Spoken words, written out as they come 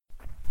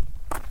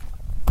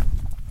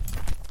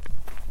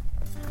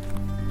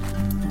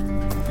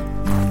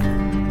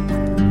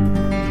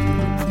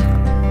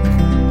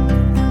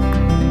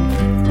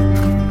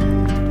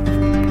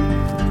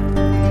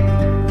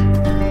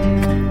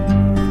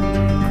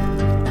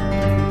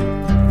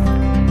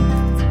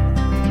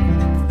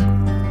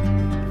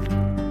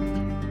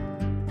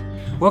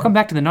Welcome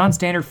back to the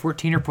Non-Standard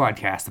 14er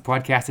Podcast, the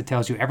podcast that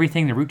tells you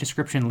everything the route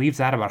description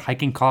leaves out about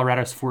hiking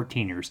Colorado's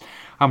 14ers.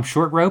 I'm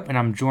Short-Rope, and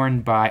I'm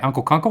joined by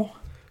Uncle Kunckel.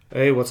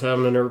 Hey, what's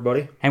happening,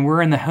 everybody? And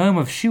we're in the home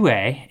of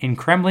Shuei in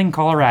Kremmling,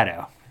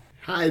 Colorado.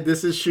 Hi,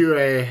 this is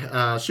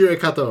Shuei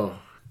Kato.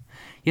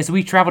 Yes,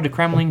 we traveled to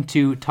Kremmling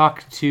to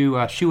talk to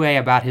Shuei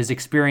about his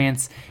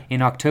experience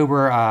in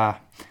October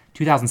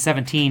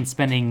 2017,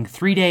 spending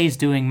 3 days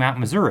doing Mount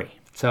Missouri.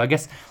 So I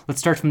guess let's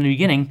start from the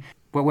beginning.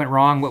 What went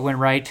wrong? What went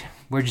right?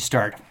 Where'd you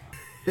start?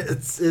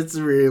 It's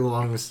a really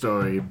long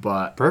story,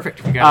 but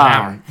Perfect. We got an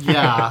hour.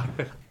 Yeah.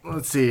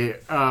 Let's see.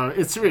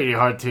 It's really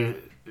hard to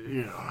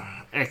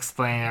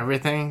explain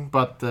everything,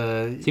 but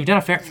So you've done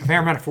a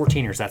fair amount of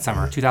 14ers that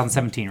summer,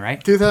 2017,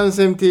 right?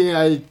 2017,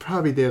 I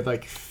probably did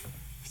like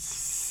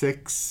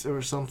 6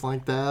 or something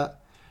like that.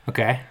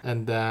 Okay.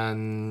 And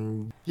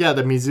then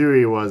the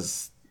Missouri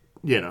was,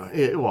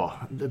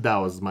 that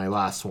was my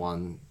last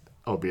one,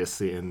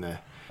 obviously in the.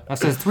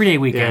 So it's a 3-day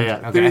weekend.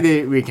 Yeah, okay.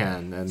 3-day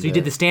weekend. And, so you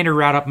did the standard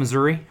route up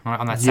Missouri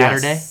on that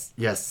Saturday?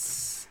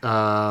 Yes.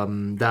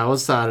 That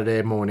was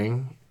Saturday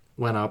morning.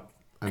 Went up.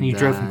 And you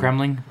drove from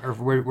Kremmling? Or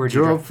where'd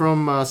you drove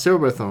from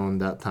Silverthorne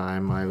that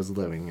time I was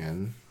living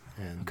in.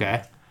 And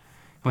okay.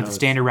 Went the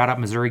standard route up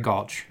Missouri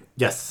Gulch.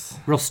 Yes.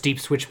 Real steep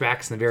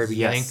switchbacks in the very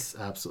beginning. Yes,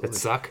 absolutely. That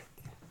suck.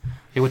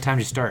 Hey, what time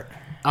did you start?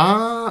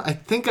 I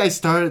think I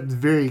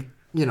started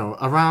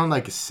around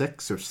like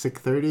 6 or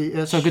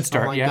 6:30ish. So a good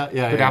start, like yeah. That.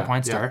 Yeah. Good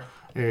outpoint start.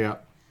 Yeah.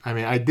 I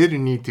mean, I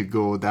didn't need to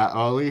go that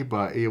early,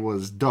 but it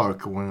was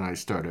dark when I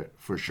started,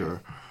 for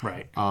sure.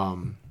 Right.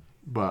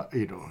 But,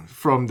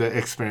 from the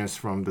experience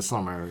from the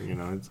summer,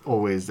 it's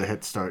always the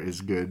head start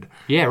is good.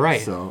 Yeah,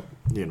 right. So,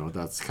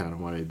 that's kind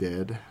of what I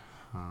did.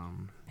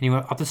 And you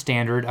went up the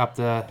standard, up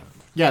the...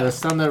 Yeah, the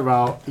standard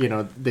route,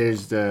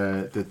 there's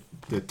the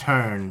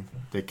turn,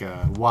 like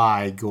a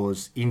Y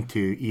goes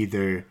into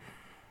either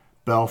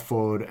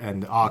Belford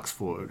and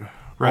Oxford.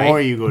 Right. Or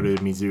you go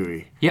to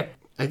Missouri. Yep.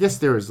 I guess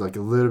there was like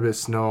a little bit of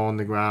snow on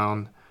the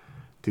ground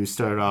to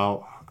start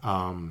out.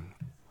 And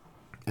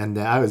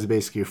then I was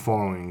basically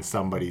following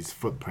somebody's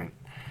footprint.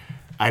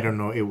 I don't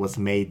know, it was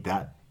made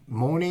that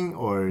morning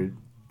or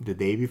the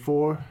day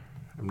before.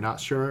 I'm not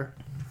sure.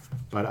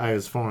 But I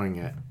was following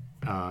it.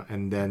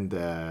 And then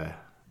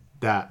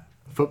that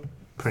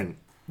footprint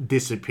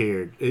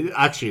disappeared. It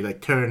actually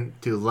turned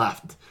to the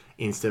left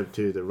instead of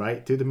to the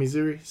right to the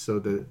Missouri.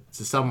 So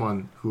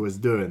someone who was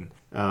doing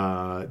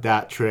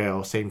that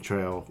same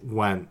trail,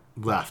 went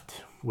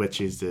left,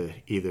 which is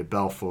either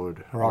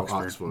Belford or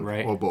Oxford,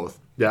 right? Or both.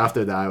 Yeah,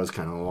 after that, I was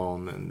kind of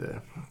alone,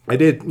 and I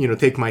did,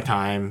 take my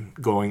time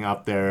going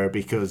up there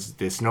because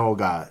the snow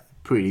got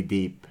pretty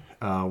deep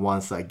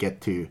once I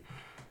get to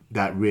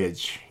that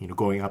ridge.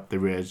 Going up the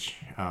ridge,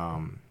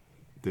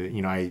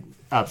 I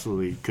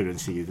absolutely couldn't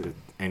see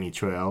any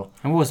trail.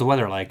 And what was the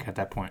weather like at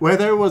that point?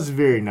 Weather was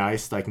very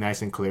nice,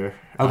 nice and clear.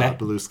 Okay.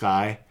 Blue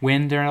sky.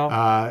 Wind or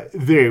no?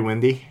 Very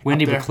windy.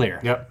 Windy but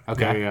clear. Yep.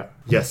 Okay. Yeah.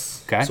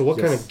 Yes. Okay. So what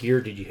kind of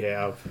gear did you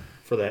have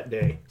for that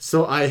day?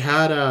 So I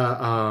had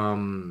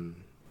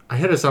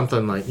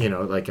something like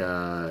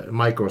a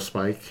micro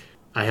spike.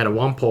 I had a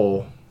one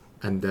pole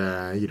and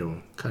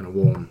kind of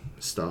worn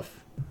stuff.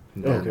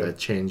 And then the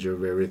change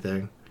of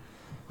everything.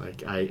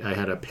 I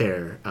had a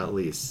pair at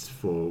least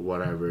for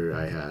whatever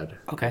I had.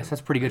 Okay, so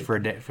that's pretty good for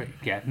a day.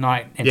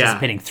 Not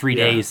anticipating 3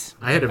 days.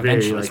 I had a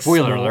eventually. very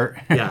Spoiler small, alert.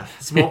 Yeah,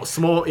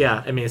 small.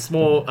 Yeah, I mean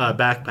small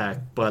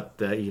backpack, but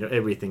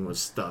everything was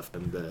stuffed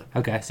and.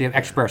 Okay, so you have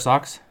extra pair of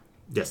socks.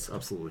 Yes,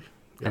 absolutely.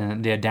 Yeah.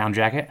 And a down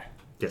jacket.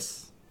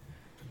 Yes.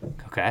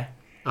 Okay.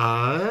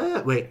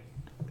 Wait,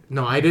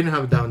 no, I didn't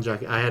have a down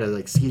jacket. I had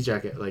a ski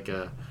jacket, like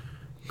a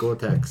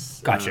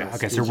Gore-Tex. Gotcha.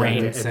 Okay, so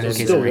rain. And In case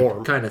still it rained.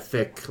 warm. kind of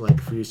thick,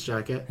 fleece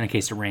jacket. In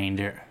case it rained.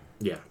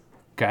 Yeah.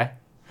 Okay.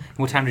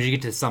 What time did you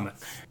get to the summit?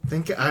 I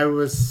think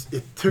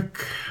it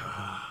took,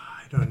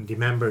 I don't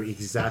remember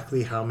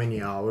exactly how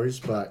many hours,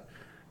 but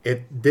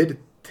it did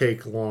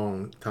take a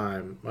long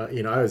time.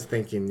 I was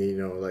thinking,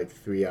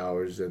 3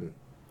 hours and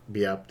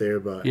be up there,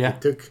 but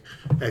it took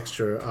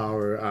extra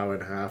hour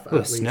and a half at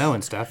least. Snow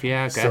and stuff,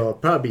 yeah, okay. So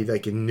probably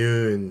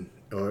noon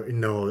or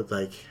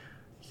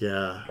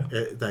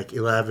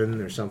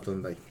 11 or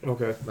something like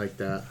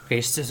that. Okay,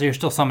 so you're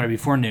still summited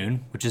before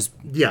noon, which is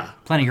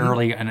plenty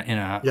early in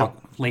a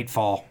late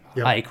fall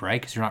hike,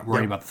 right? Because you're not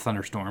worried about the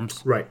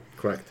thunderstorms. Right,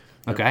 correct.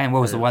 Okay, and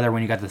what was the weather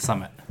when you got to the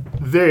summit?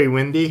 Very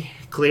windy,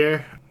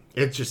 clear.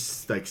 It's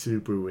just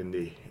super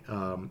windy.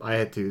 I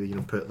had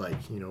to put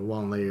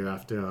one layer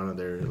after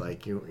another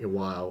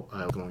while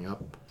I was going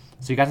up.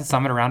 So you got to the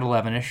summit around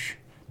 11ish.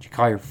 Did you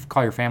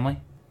call your family?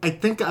 I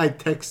think I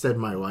texted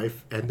my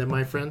wife and then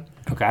my friend.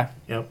 Okay.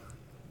 Yep.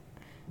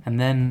 And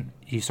then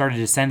you started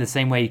to descend the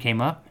same way you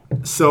came up?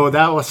 So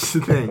that was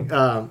the thing.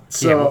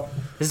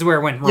 This is where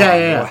it went wrong.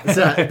 Yeah.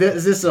 So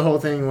this the whole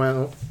thing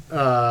went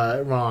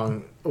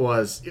wrong.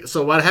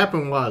 So what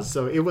happened was,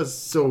 it was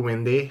so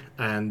windy,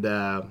 and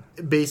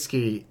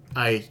basically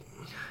I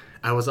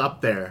was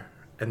up there,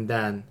 and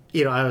then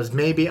I was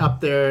maybe up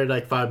there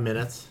 5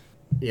 minutes,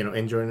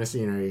 enjoying the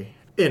scenery.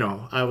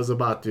 I was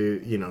about to,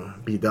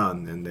 be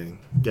done and then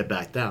get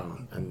back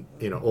down. And,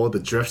 all the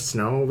drift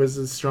snow was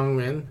a strong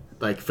wind,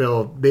 like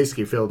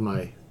basically filled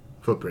my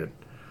footprint.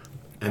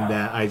 And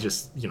then I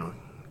just,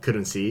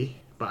 couldn't see.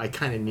 But I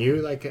kind of knew,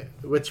 like,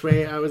 which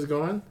way I was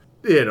going.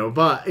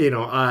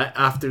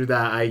 After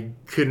that, I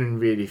couldn't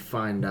really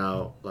find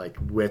out, like,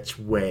 which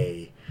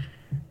way.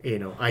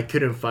 I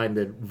couldn't find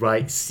the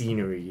right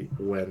scenery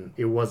when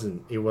it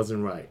wasn't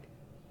right.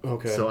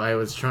 Okay. So I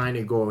was trying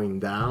to going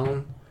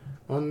down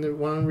on the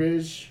one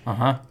ridge,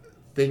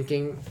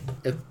 thinking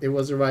it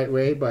was the right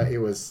way, but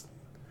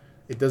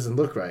it doesn't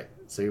look right.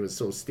 So it was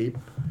so steep.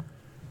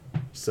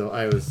 So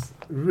I was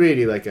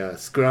really like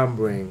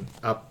scrambling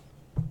up,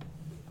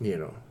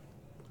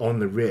 on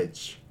the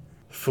ridge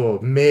for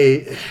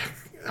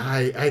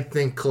I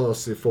think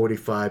close to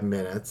 45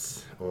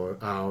 minutes or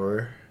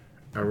hour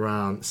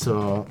around.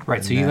 So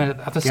right. So you went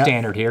up the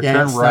standard here,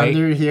 turn right.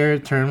 Standard here,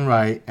 turn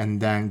right,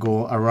 and then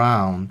go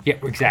around. Yeah,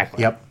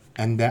 exactly. Yep.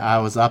 And then I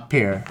was up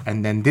here,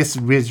 and then this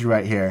ridge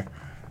right here.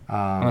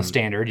 On a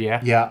standard,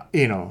 yeah. Yeah,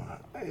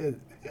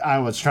 I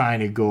was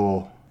trying to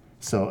go.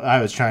 So I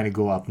was trying to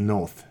go up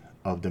north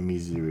of the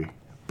Missouri,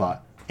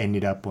 but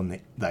ended up on the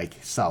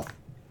southeast.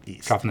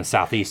 Drop from the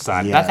southeast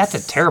side. Yes. That's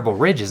a terrible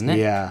ridge, isn't it?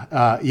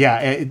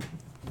 Yeah.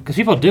 Because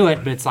people do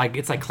it, but it's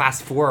like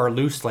class 4 or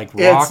loose like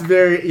rock. It's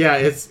very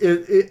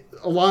it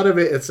a lot of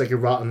it. It's like a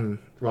rotten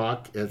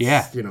rock.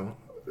 It's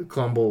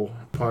crumble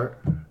part.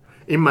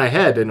 In my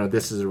head,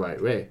 this is the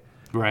right way.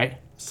 Right.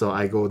 So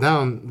I go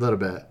down a little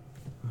bit,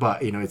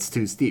 but it's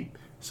too steep.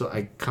 So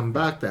I come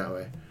back that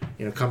way.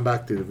 Come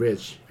back to the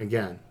ridge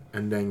again,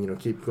 and then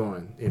keep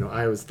going.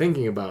 I was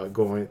thinking about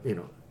going.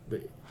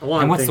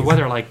 And what's the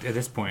weather like at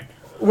this point?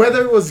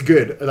 Weather was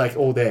good, like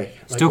all day.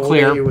 Still all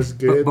clear, day it was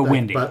good, but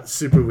windy. but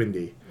super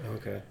windy.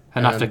 Okay.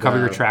 Enough to cover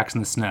your tracks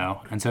in the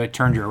snow, and so it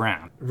turned you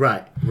around.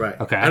 Right.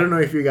 Okay. I don't know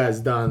if you guys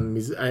done.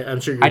 I'm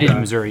sure you. I did in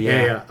Missouri,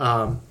 yeah.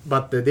 Yeah.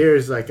 But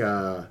there's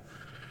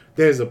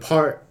there's a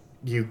part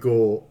you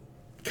go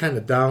kind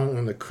of down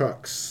on the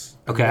crux.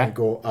 Okay. And then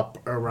go up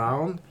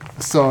around.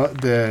 So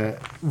the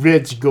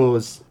ridge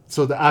goes.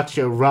 So the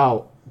actual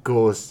route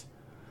goes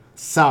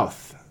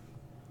south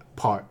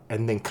part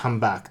and then come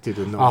back to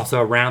the north.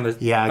 Also around the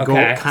go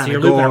okay. kind So you're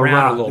of go looping around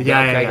around a little bit.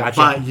 Yeah, okay, yeah. gotcha.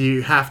 But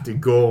you have to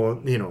go.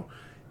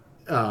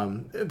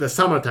 The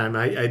summertime.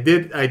 I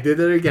did it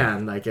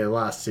again like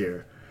last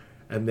year,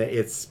 and then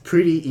it's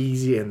pretty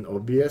easy and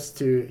obvious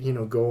to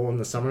go on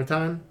the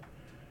summertime,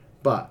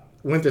 but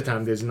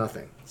wintertime there's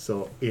nothing.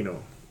 So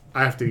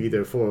I have to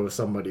either follow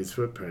somebody's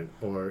footprint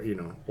or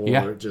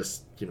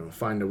just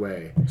find a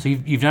way. So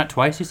you've done it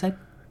twice, you said?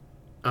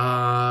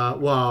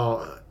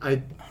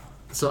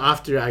 So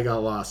after I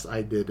got lost,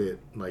 I did it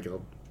like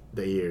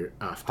the year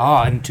after.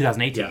 Oh, in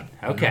 2018.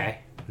 Yeah. Okay.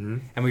 Mm-hmm.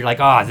 And we were like,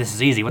 oh, this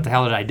is easy. What the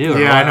hell did I do?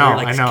 Yeah, I know. You're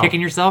like I know. Kicking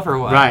yourself or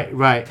what?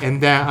 Right.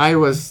 And then I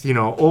was,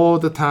 all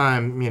the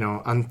time,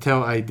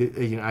 until I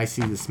did, I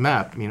see this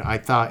map, I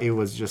thought it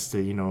was just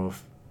a,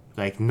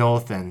 like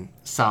north and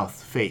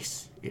south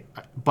face,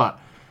 but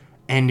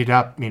ended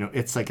up,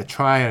 it's like a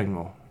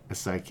triangle.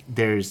 It's like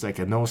there's like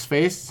a north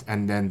face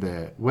and then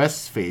the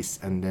west face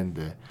and then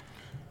the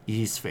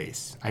east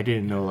face. I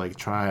didn't know like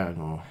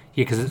triangle.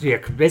 Yeah, because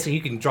basically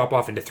you can drop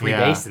off into 3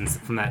 basins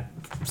from that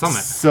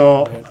summit.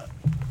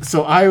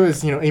 So I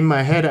was, in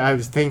my head, I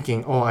was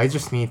thinking, I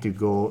just need to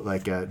go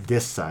like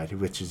this side,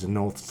 which is the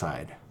north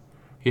side.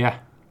 Yeah.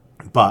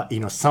 But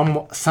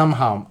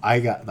somehow I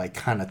got like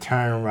kind of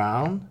turned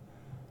around,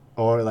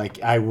 or like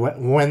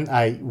when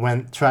I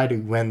went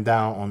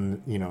down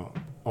on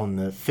on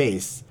the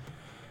face,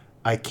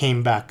 I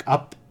came back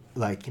up.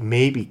 Like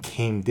maybe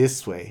came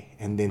this way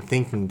and then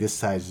thinking this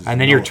side is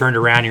and then you're turned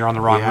around, you're on the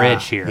wrong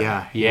ridge here.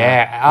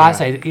 Yeah.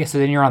 So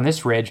then you're on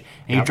this ridge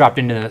and you dropped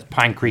into the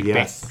Pine Creek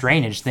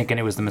drainage thinking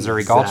it was the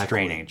Missouri Gulch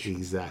drainage.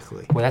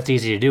 Exactly. Well, that's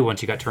easy to do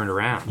once you got turned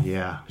around.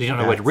 Yeah. You don't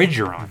know what ridge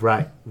you're on.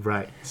 Right.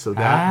 So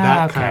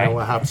that kind of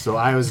what happened. So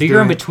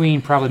you're in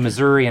between probably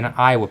Missouri and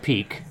Iowa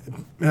Peak.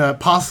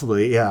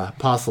 Possibly.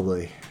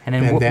 And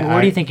then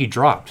where do you think you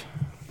dropped?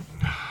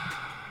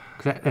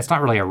 That's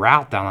not really a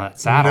route down that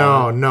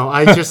saddle. No.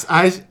 I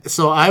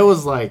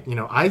was like,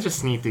 I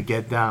just need to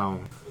get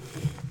down.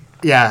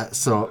 Yeah.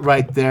 So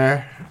right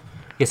there.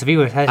 Yeah. So if you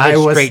would have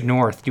headed straight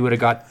north, you would have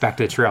got back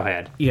to the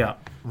trailhead. Yeah.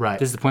 Right.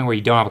 This is the point where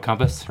you don't have a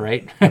compass,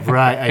 right?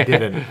 Right. I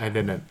didn't.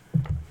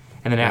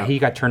 And then he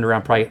got turned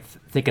around, probably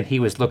thinking he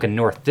was looking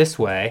north this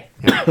way.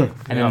 And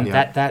then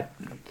that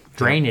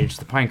drainage,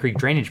 the Pine Creek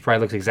drainage,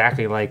 probably looks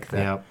exactly like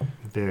the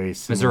very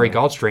similar. Missouri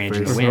Gulch drainage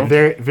in the wind.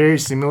 Very, very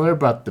similar,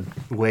 but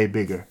way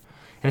bigger.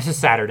 And this is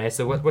Saturday,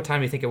 so what time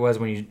do you think it was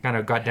when you kind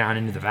of got down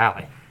into the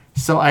valley?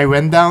 So I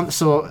went down.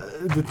 So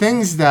the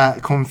things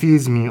that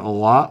confused me a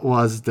lot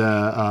was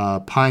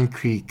the Pine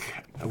Creek.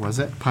 Was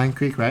it Pine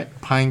Creek, right?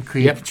 Pine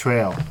Creek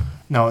Trail.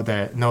 No,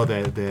 the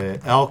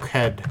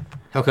Elkhead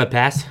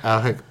Pass.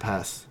 Elkhead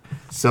Pass.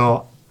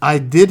 So I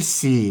did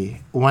see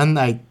when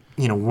I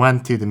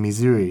went to the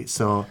Missouri.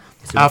 So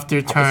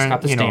after turn,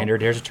 got the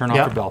standard. There's a turn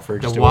off for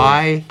Belford. The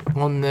Y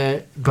on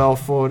the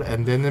Belford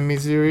and then the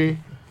Missouri.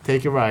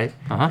 take a right,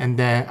 and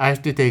then I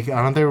have to take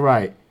another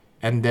right,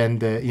 and then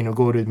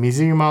go to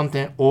Missouri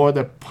Mountain or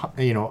the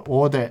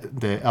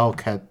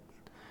Elkhart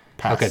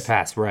Pass. Elkhart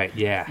Pass, right?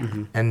 Yeah.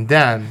 Mm-hmm. And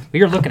then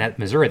You're looking at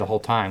Missouri the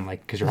whole time,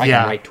 like because you're hiking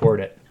right toward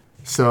it.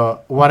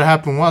 So what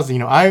happened was,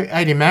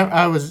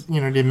 I was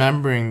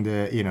remembering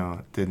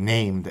the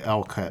name, the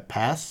Elkhart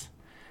Pass,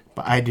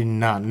 but I did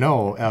not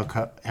know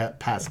Elkhart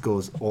Pass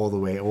goes all the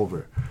way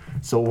over.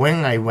 So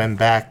when I went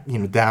back,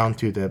 down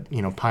to the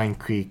Pine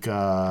Creek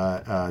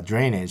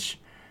drainage,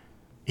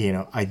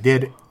 I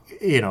did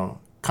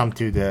come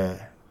to the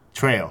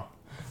trail.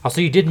 Oh, so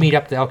you did meet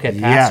up the Elkhart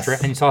Pass,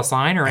 and you saw a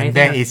sign or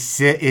anything? And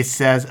then it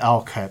says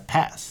Elkhart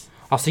Pass.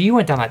 Oh, so you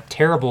went down that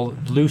terrible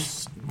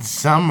loose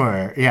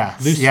somewhere,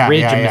 loose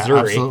ridge in Missouri.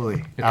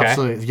 Absolutely,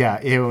 absolutely,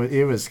 yeah.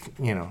 It was,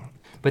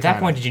 But at that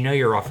point, did you know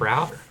you were off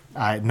route?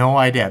 I had no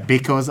idea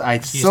because I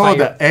saw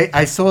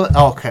the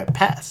Elkhart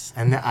Pass,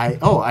 and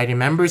I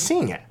remember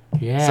seeing it.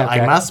 Yeah. So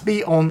okay. I must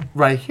be on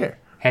right here.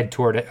 Head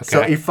toward it. Okay.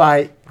 So if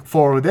I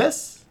follow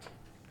this,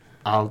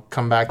 I'll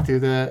come back to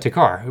the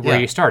car where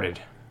you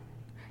started.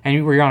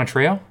 And were you on a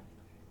trail?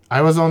 I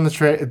was on the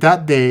trail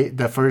that day.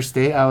 The first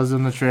day, I was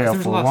on the trail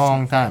for a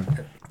long time.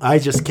 I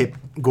just kept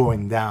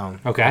going down.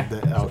 Okay.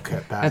 The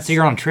Elkhart Pass. And so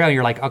you're on a trail.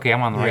 You're like, okay,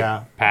 I'm on the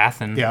right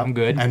path, and I'm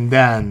good. And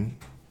then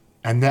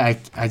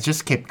I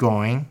just kept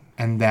going,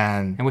 and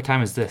then. And what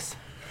time is this?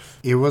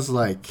 It was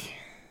like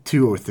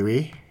 2 or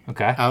 3.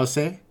 Okay. I would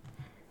say.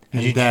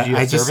 Did you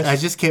have service? I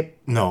just kept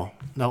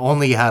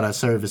only had a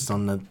service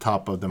on the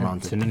top of the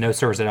mountain. So no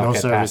service at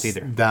Elkhart Pass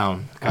either.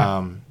 Down.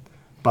 Okay.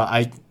 But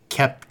I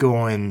kept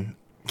going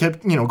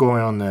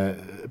on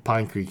the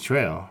Pine Creek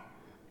Trail,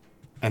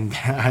 and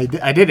I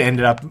did end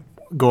up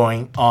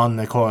going on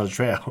the Colorado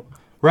Trail.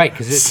 Right,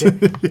 because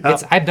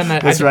it's I've done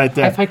that. It's right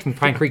there. I've hiked from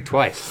Pine Creek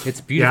twice.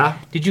 It's beautiful. Yeah?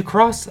 Did you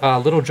cross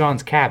Little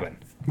John's cabin?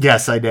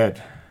 Yes, I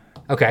did.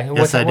 Okay.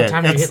 Yes, I did. What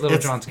time did you hit Little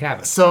John's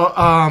cabin? So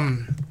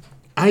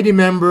I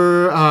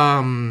remember.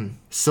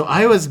 So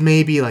I was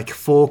maybe like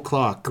 4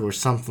 o'clock or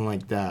something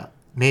like that.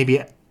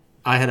 Maybe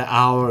I had an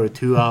hour or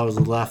 2 hours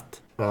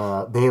left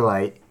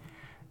daylight.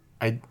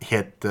 I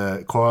hit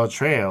the Colorado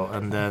Trail,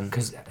 and then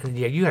because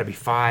you got to be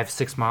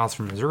 5-6 miles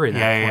from Missouri. At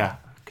that point. Yeah.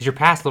 Because you're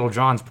past Little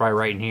John's, probably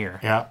right in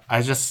here. Yeah,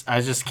 I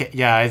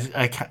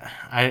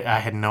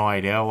had no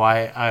idea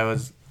why I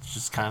was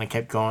just kind of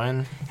kept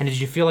going. And did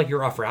you feel like you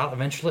were off route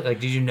eventually?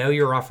 Like, did you know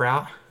you were off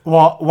route?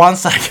 Well,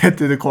 once I get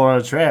to the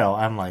Colorado Trail,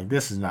 I'm like,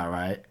 this is not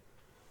right.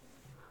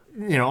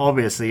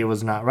 Obviously it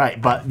was not right,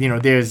 but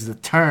there's the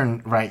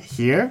turn right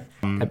here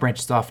That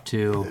branches off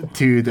to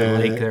the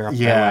lake there up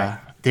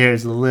that way.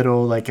 There's a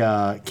little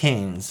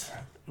canes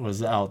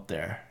was out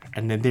there,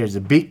 and then there's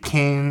a big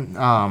cane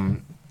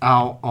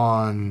out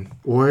on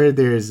where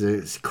there's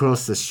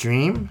across the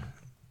stream.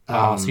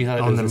 So you thought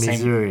it on was the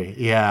Missouri,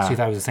 So you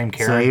thought it was the same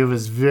carrier. So it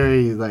was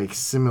very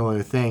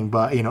similar thing,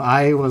 but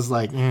I was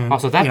like.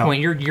 Also, at that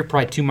point, you're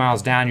probably 2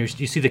 miles down. You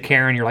see the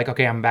Karen, you're like,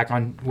 okay, I'm back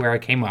on where I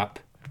came up.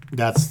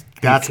 That's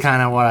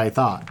kind of what I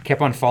thought.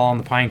 Kept on following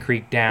the Pine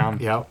Creek down.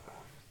 Yep.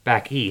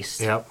 Back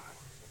east. Yep.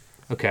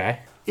 Okay.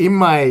 In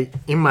my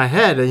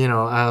head,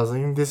 I was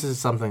like, this is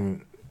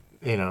something,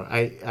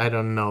 I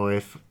don't know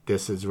if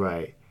this is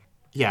right.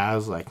 Yeah, I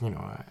was like,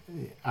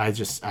 I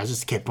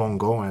just kept on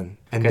going,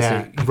 and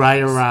then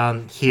right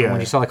around here,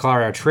 when you saw the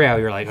Colorado Trail,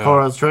 you're like,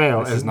 Colorado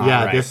Trail, this is not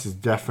right. This is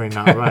definitely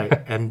not right.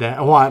 And then,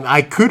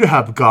 I could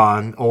have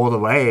gone all the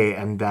way,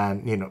 and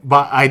then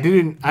but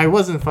I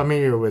wasn't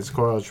familiar with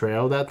Colorado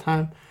Trail that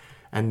time,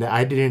 and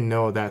I didn't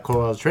know that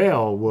Colorado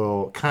Trail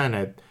will kind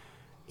of,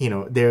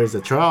 there's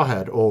a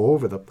trailhead all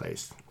over the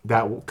place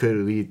that could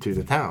lead to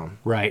the town.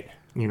 Right.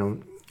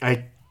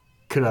 I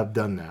could have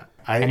done that.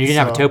 And you didn't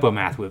have a topo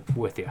map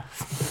with you.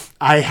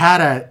 I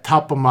had a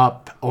top them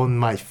up on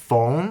my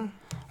phone,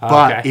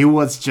 but it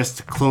was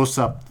just a close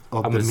up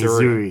of the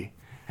Missouri.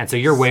 And so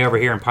you're way over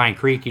here in Pine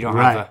Creek. You don't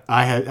have a...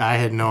 I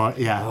had no...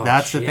 Yeah,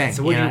 that's the thing.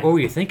 So what were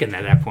you thinking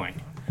at that point?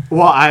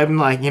 Well, I'm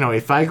like,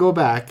 if I go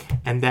back,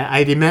 and then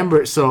I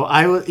remember... So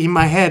I was in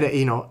my head,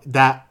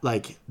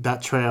 that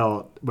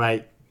trail,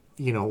 right,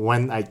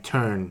 when I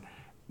turned,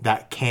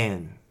 that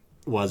can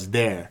was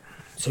there.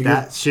 So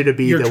that should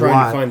be the one. You're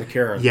trying to find the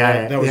Karen.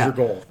 Yeah, that was your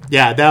goal.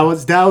 Yeah, that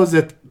was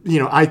it.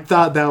 I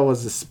thought that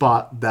was the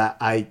spot that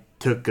I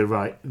took a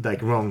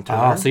wrong turn.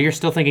 Oh, so you're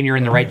still thinking you're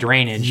in the right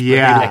drainage.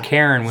 Yeah, but maybe that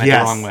Karen went the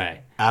wrong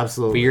way.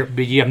 Absolutely.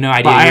 But you have no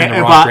idea you're in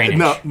the wrong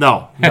drainage.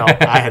 No.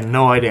 I had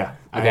no idea.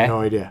 Okay. I had no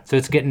idea. So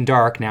it's getting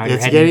dark now.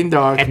 It's getting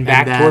dark. Heading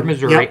back toward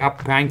Missouri,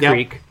 up Pine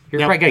Creek. Yep.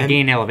 You're probably going to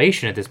gain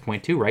elevation at this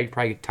point too, right? You're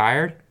probably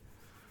tired.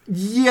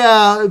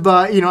 Yeah,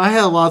 but I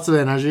had lots of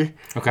energy.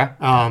 Okay.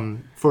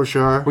 For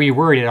sure. Were you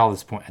worried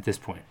at this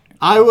point?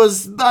 I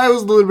was a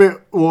little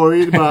bit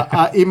worried,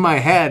 but in my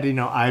head,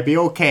 I'd be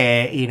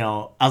okay.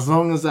 As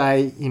long as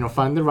I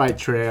find the right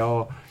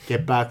trail,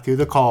 get back to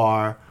the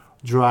car,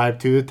 drive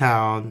to the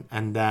town,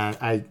 and then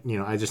I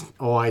just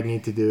all I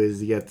need to do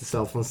is get the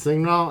cell phone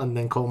signal and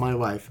then call my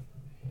wife,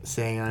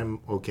 saying I'm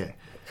okay.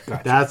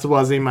 Gotcha. That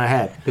was in my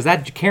head. Because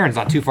that cairn's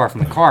not too far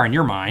from the car in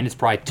your mind. It's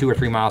probably 2 or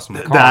 3 miles from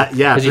the car.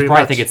 Yeah, Because you pretty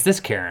probably much. think it's this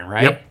cairn,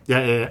 right? Yep.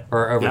 Yeah.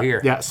 Or over Yeah,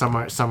 here. Yeah,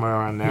 somewhere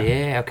around there.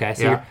 Yeah. Okay.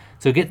 So Yeah.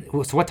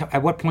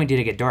 at what point did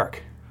it get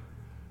dark?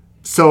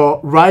 So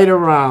right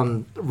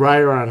around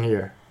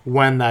here,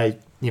 when I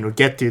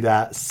get to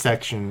that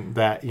section,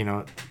 that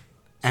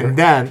and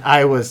then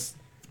I was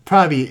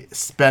probably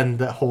spend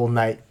the whole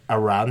night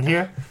around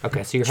here.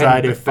 Okay. So you're Try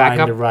heading to back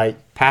find up the right.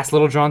 past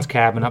Little John's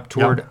cabin up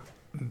toward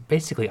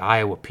basically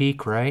Iowa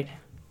Peak, right?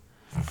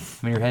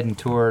 When you're heading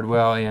toward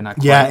not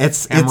quite. Yeah,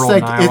 it's Emerald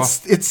like in Iowa.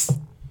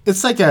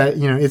 it's like a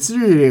it's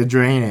really a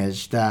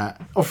drainage that,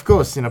 of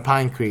course,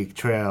 Pine Creek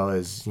Trail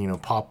is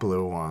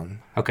popular one.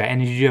 Okay. And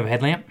did you have a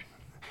headlamp?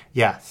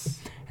 Yes.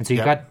 And so you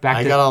Yep. got back.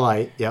 I to, got a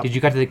light. Yep. Did you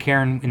got to the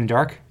cairn in the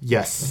dark?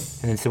 Yes.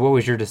 And then so what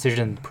was your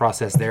decision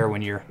process there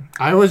when you're?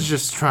 I was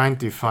just trying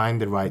to find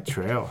the right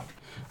trail.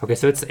 Okay,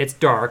 so it's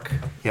dark.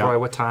 Yeah. Probably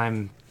what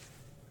time?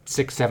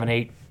 6, 7,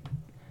 8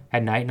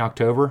 at night in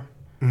October.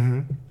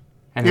 Mm-hmm.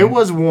 And It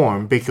was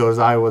warm because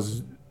I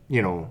was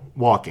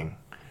walking.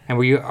 And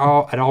were you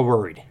at all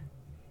worried?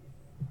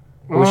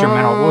 What was your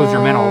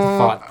mental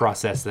thought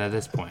process at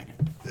this point?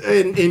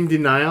 In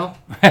denial.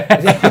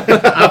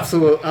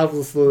 absolute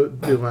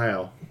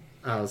denial,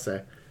 I would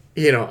say.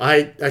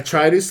 I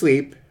tried to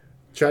sleep,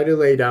 tried to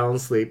lay down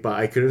and sleep, but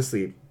I couldn't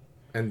sleep.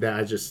 And then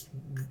I just,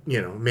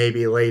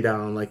 maybe lay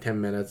down like 10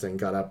 minutes and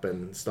got up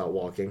and started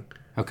walking.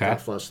 Okay. Got a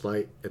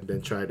flashlight and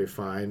then try to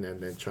find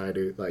and then try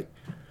to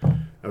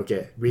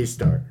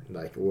restart.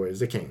 Like, where's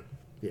the king?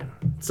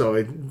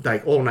 So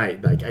all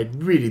night, I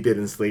really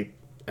didn't sleep.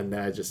 And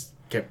then I just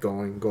kept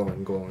going.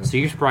 So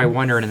you're probably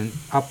wandering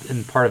up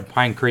in part of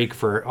Pine Creek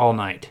for all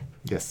night.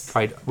 Yes.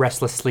 Probably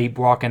restless sleep,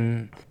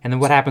 walking. And then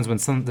what happens when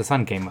the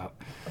sun came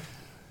up?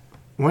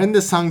 When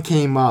the sun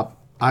came up,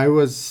 I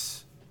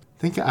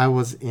think I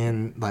was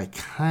in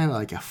kind of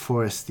like a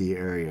foresty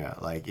area.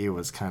 Like, it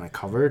was kind of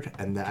covered,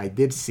 and I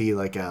did see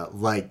like a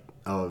light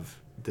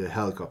of the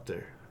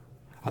helicopter.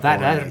 Oh,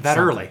 that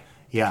early?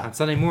 Yeah. On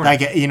Sunday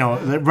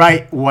morning?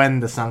 Right when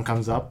the sun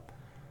comes up.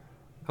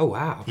 Oh,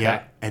 wow. Okay.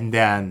 Yeah. And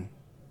then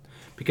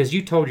because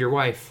you told your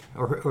wife,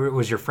 or it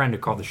was your friend who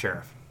called the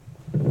sheriff?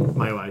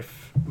 my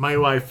wife,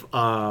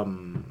 I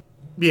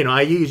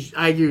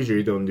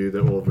usually don't do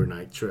the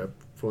overnight trip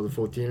for the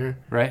 14er.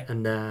 Right.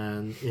 And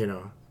then,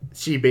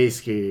 she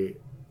basically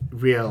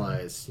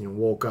realized,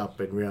 woke up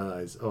and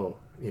realized, 2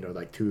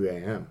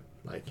 a.m.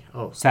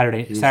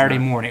 Saturday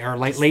morning, or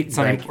late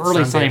Sunday,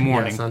 Sunday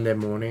morning. Yeah, Sunday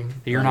morning.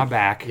 You're not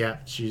back. Yeah,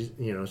 she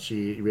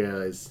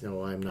realized,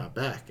 I'm not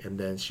back. And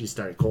then she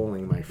started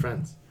calling my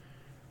friends,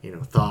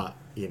 thought,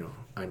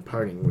 I'm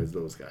partying with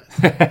those guys.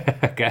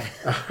 Okay.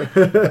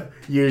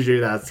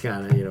 Usually that's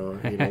kind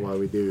of, what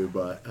we do.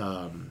 But,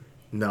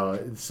 no,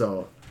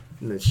 so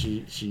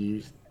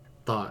she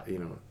thought,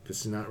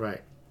 this is not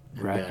right.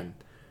 And then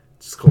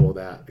just call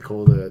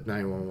the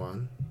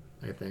 911,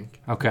 I think.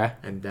 Okay.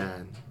 And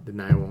then the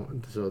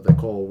 911, so the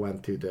call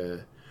went to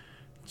the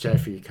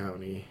Chaffee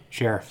County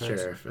Sheriff,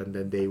 and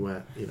then they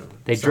went,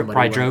 they drove the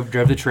trailhead, drove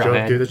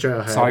to the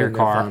trailhead, saw your and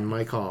car, found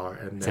my car,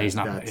 and so he's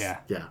not,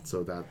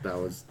 so that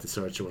was the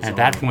search was. At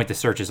that point, the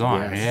search is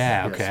on.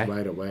 Yes, Okay. Yes,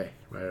 right away.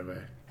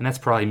 And that's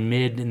probably in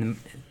the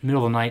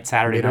middle of the night,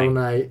 Saturday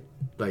night.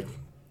 Like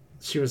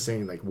she was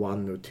saying,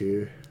 1 or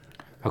 2.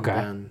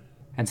 Okay.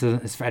 And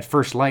so at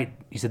first light,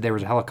 you said there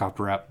was a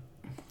helicopter up.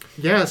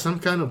 Yeah, some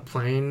kind of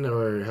plane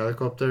or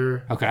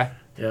helicopter. Okay.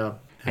 Yeah.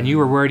 And you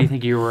were where do you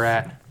think you were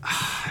at?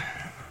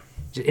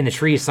 In the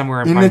trees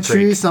somewhere in Pine Creek. In the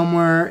trees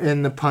somewhere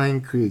in the Pine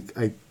Creek,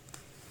 I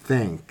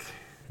think.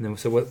 And then,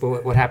 so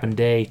what happened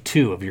day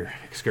 2 of your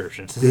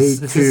excursions?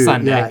 This is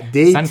Sunday. Yeah,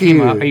 day Sun 2.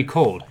 came up. Are you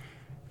cold?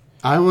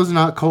 I was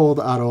not cold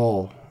at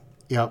all.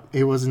 Yep,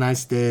 it was a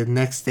nice day.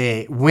 Next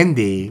day,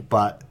 windy,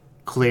 but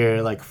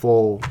clear,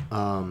 full,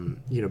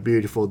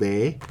 beautiful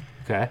day.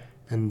 Okay.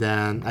 And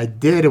then I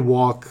did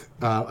walk.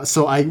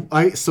 So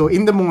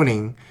in the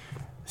morning,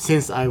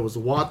 since I was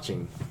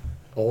watching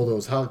all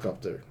those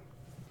helicopter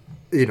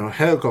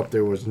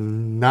was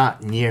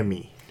not near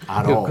me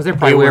at all. Because they're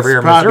probably over here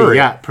in Missouri.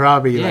 Yeah,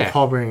 probably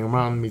hovering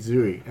around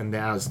Missouri. And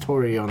then I was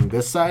totally on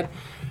this side.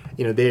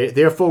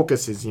 Their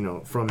focus is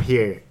from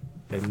here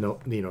and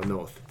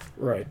north.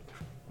 Right.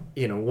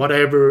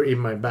 Whatever in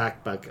my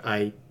backpack,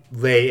 I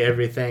lay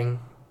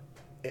everything,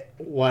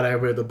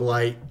 whatever the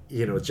blight,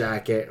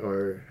 jacket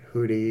or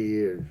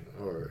hoodie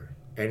or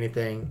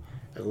anything,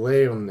 I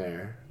lay on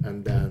there,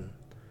 and then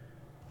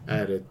I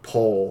had a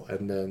pole,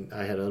 and then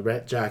I had a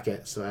red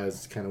jacket, so I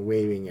was kind of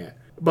waving it.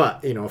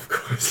 But of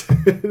course,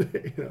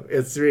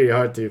 it's really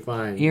hard to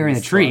find. You're in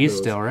the trees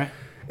still, right?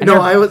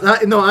 I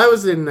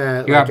was in.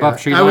 You're above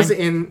tree line? I was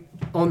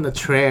on the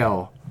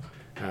trail,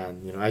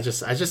 and I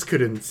just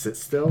couldn't sit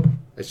still.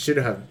 I should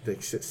have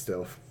sit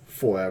still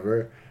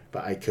forever,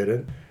 but I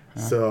couldn't.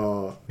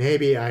 So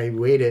maybe I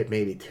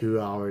waited 2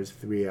 hours,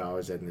 3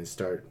 hours, and then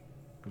start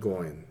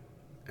going.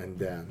 And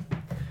then,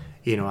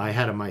 I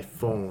had my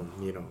phone,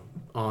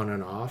 on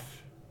and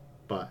off,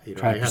 but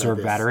Try I to had preserve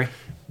this, battery.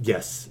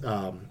 Yes,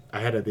 I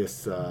had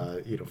this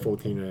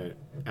 14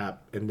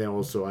 app, and then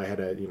also I had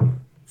a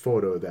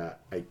photo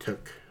that I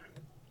took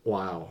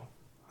while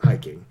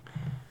hiking,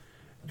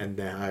 and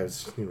then I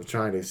was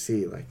trying to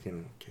see like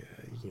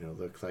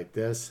look like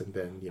this, and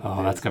then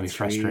Oh, that's gonna be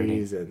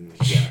frustrating. And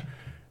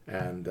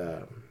and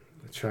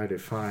try to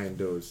find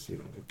those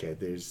okay,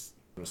 there's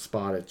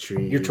spotted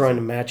trees. You're trying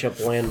to match up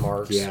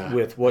landmarks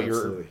with what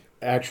absolutely. you're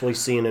actually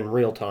seeing in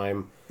real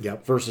time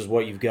versus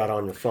what you've got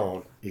on your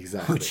phone.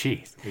 Exactly. Oh,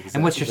 jeez.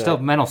 And what's your still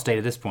mental state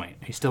at this point?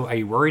 Are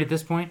you worried at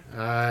this point?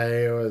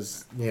 I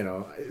was,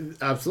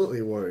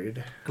 absolutely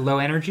worried. Low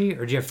energy,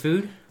 or do you have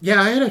food?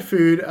 Yeah, I had a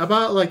food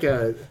about like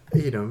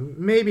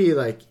maybe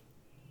like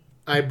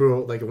I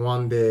brought like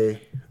 1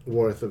 day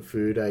worth of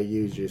food. I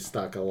usually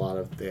stock a lot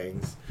of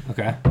things.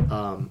 Okay.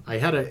 I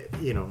had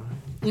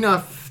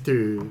enough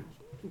to,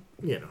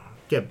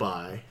 get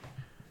by.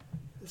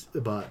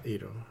 But,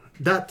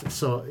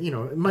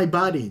 my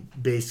body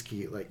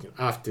basically like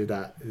after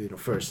that,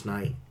 first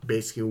night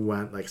basically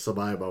went like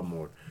survival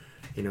mode.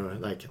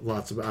 Like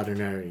lots of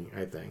adrenaline,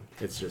 I think.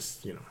 It's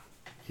just,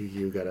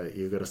 you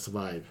gotta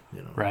survive,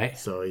 Right.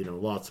 So,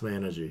 lots of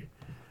energy.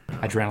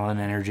 Adrenaline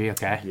energy,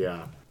 okay.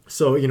 Yeah.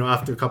 So,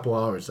 after a couple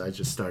hours, I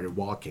just started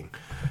walking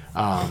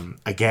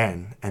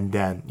again. And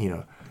then,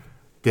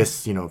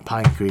 this,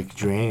 Pine Creek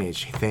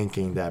drainage,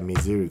 thinking that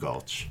Missouri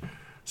Gulch.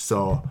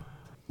 So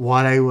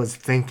what I was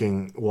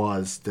thinking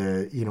was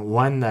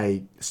when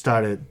I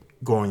started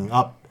going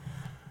up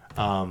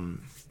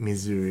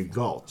Missouri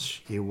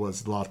Gulch, it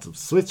was lots of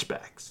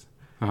switchbacks.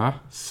 Uh-huh.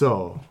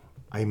 So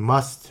I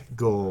must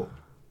go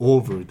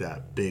over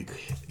that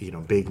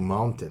big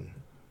mountain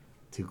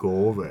to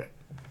go over it.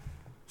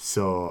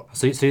 So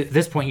at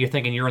this point, you're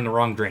thinking you're in the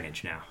wrong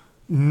drainage now.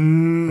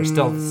 Or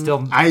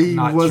still I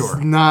not was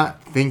sure.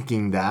 not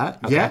thinking that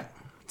yet.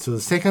 So the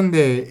second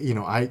day,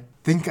 I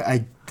think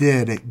I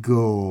did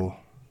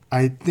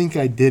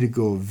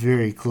go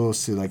very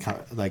close to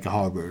like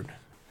Harvard.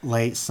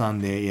 Late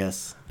Sunday,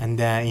 yes. And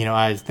then,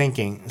 I was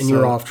thinking. And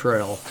you're off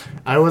trail.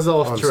 I was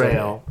off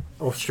trail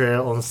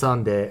on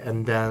Sunday.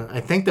 And then I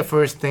think the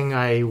first thing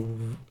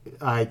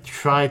I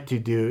tried to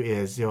do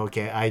is,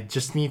 I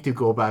just need to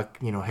go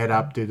back, head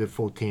up to the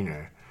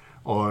 14er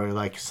or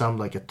like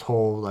a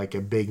tall, like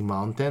a big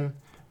mountain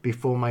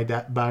before my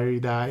battery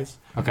dies.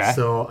 Okay.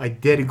 So I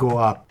did go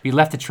up. You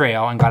left the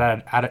trail and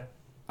got out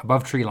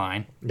above tree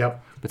line.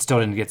 Yep. But still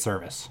didn't get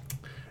service.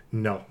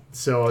 No.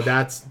 So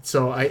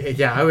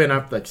I went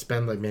up, like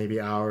spent like maybe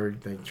an hour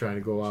like trying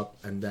to go up,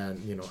 and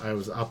then I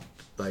was up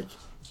like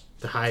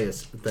the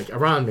highest, like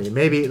around me,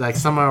 maybe like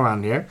somewhere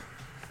around here,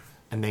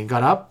 and then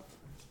got up,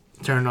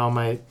 turned on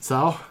my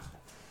cell,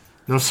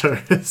 no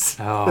service.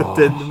 Oh.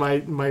 Then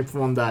my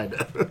phone died.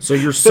 So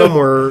you're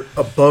somewhere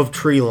above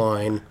tree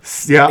line.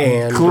 Yeah,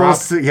 and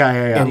close to,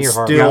 yeah. And Near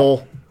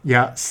still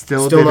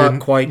still not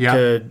quite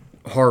to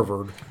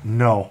Harvard.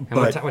 No. And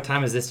what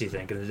time is this, do you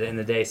think, in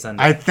the day,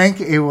 Sunday? I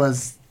think it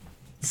was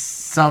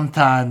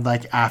sometime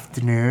like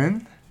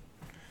afternoon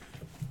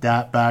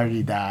that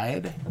battery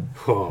died.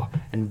 Oh.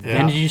 And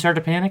then did you start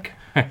to panic?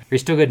 You're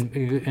still good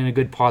in a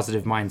good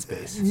positive mind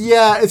space.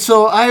 Yeah,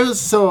 so I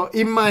was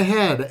in my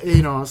head,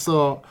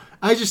 so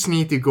I just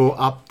need to go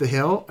up the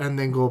hill and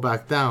then go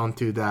back down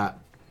to that,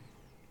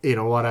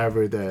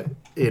 whatever the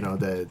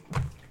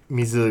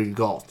Missouri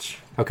Gulch.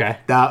 Okay.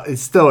 That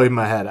is still in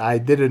my head. I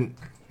didn't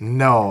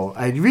know.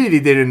 I really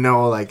didn't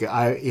know. Like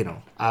I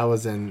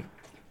was in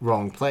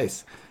wrong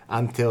place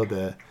until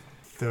the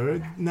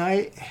third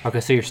night. Okay,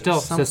 so you're still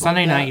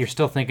Sunday night. You're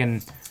still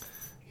thinking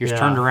you're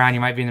turned around. You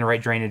might be in the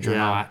right drainage or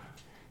not.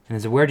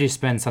 And so where did you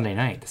spend Sunday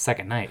night? The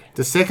second night.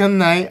 The second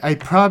night, I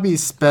probably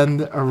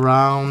spend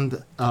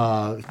around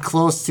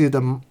close to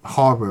the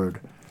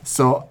Harvard.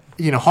 So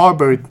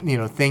Harvard,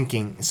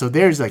 thinking. So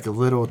there's like a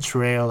little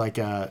trail, like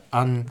a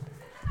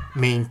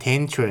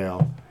unmaintained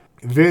trail.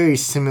 Very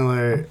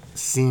similar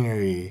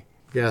scenery.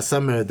 Yeah,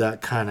 somewhere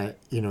that kind of,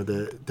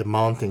 the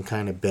mountain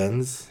kind of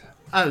bends.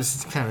 I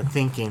was kind of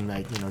thinking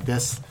like,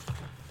 this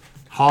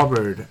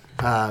Harvard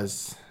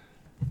as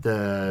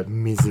the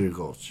Missouri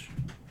Gulch.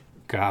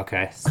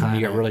 Okay, so you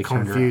got really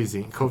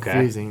confusing,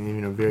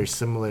 very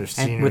similar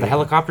scenery. And were the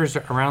helicopters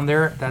around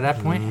there at that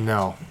point?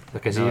 No.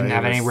 Because you didn't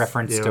have any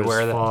reference to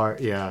where far,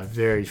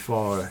 very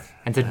far.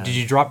 And so did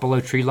you drop below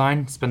tree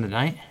line, spend the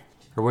night?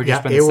 Or where did you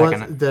spend the second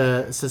night?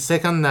 The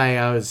second night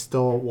I was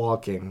still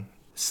walking.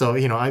 So,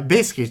 I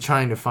basically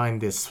trying to find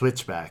this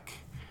switchback.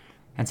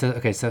 And so,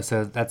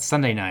 so that's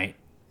Sunday night.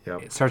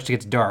 Yep. It starts to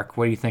get dark.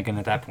 What are you thinking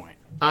at that point?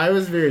 I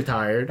was very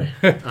tired.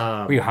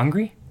 Were you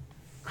hungry?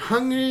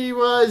 Hungry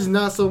was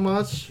not so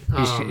much.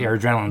 Your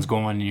adrenaline's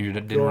going, and you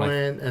didn't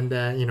really. And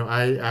then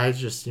I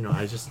just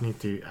need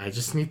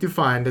to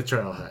find the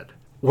trailhead.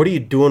 What are you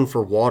doing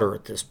for water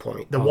at this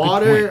point? The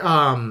water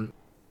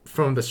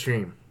from the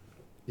stream.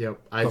 Yep,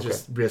 I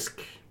just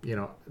risk.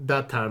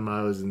 That time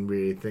I wasn't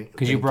really thinking.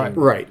 Because you brought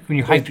right when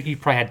you hiked, you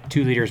probably had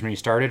 2 liters when you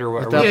started, or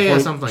what? Yeah,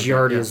 something like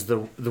Giardia that. is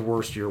the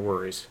worst of your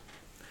worries.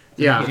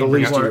 Yeah, the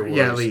least of your worries.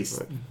 Yeah, at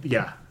least.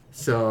 Yeah.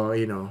 So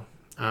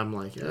I'm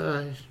like,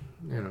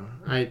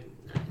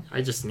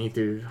 I just need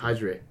to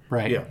hydrate.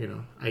 Right. Yeah.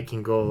 I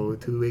can go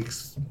 2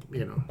 weeks,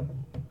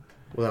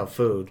 Without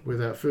food.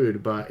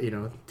 but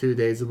 2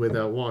 days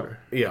without water.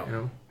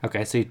 Yeah.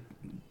 Okay, so you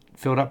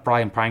filled up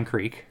probably in Pine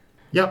Creek.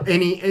 Yep,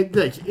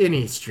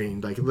 any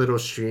stream, like little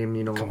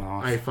stream, Come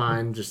on. I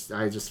find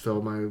I just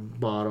fill my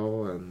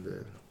bottle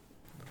and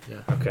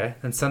Okay.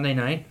 And Sunday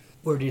night?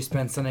 Where do you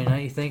spend Sunday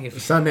night, you think?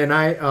 Sunday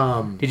night.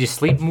 Did you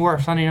sleep more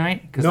Sunday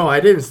night? No, I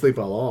didn't sleep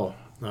at all.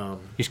 You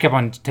just kept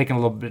on taking a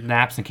little bit of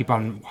naps and keep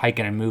on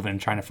hiking and moving and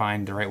trying to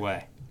find the right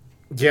way.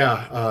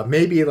 Yeah,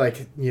 maybe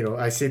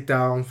I sit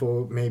down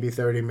for maybe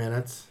 30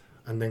 minutes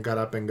and then got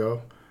up and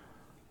go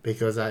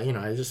because I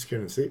just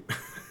couldn't sleep.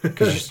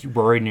 Because you're just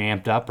worried and you're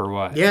amped up or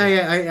what? Yeah,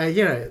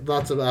 I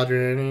lots of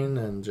adrenaline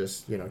and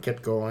just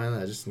kept going.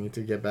 I just need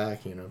to get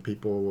back.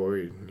 People were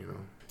worried.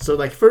 So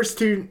like first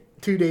two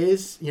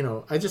days,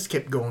 I just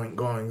kept going,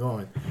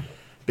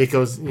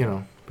 because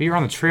But you're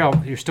on the trail.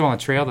 You're still on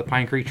the trail, the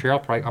Pine Creek Trail,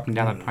 probably up and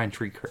down that Pine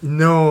Creek.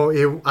 No,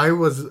 I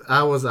was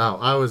out.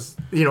 I was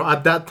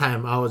at that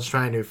time I was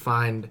trying to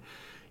find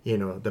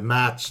the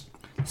match.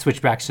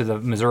 Switchbacks to the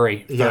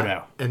Missouri photo.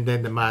 Yeah, and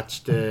then the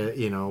match the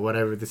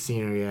whatever the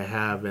scenery I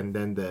have, and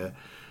then the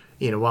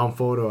one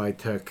photo I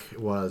took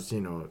was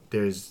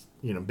there's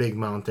big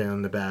mountain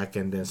on the back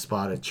and then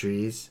spotted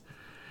trees,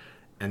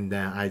 and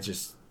then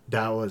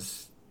that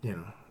was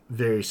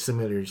very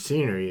similar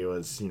scenery. It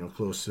was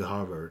close to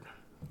Harvard.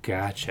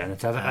 Gotcha.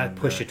 And I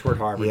pushed you toward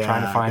Harvard,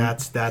 trying to find.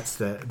 That's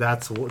the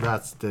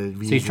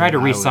reason. So you tried to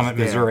re-summit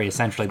Missouri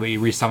essentially, but you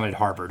re-summited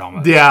Harvard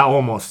almost. Yeah,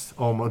 almost.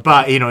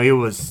 But it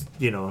was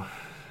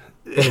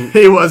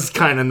it was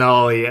kind of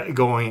gnarly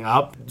going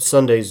up.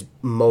 Sunday's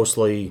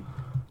mostly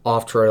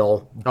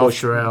off-trail,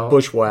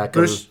 bushwhacking.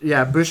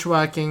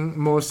 Bushwhacking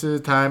most of the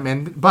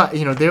time. But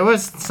there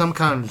was some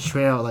kind of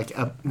trail, like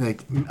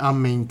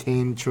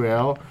unmaintained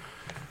trail,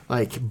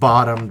 like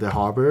bottom the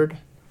Harvard.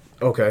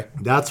 Okay.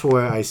 That's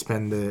where I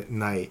spend the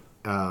night,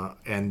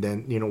 and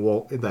then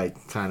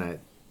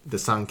the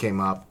sun came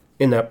up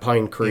in that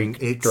Pine Creek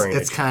drainage.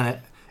 It's kind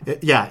of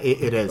it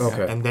is.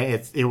 Okay. And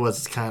then it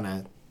was kind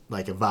of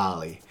like a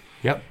valley.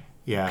 Yep.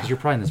 Yeah. Because you're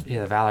probably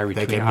in the valley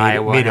between Like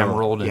Iowa, middle,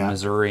 Emerald, and yeah.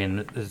 Missouri, and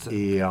it's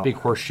a big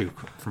horseshoe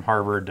from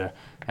Harvard to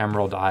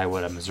Emerald to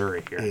Iowa to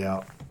Missouri here.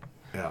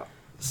 Yeah.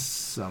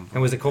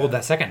 And was it cold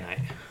that second night?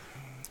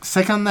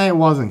 Second night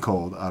wasn't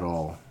cold at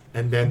all.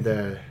 And then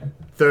the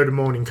third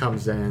morning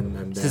comes in,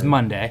 and this is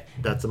Monday.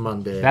 That's a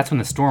Monday. That's when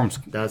the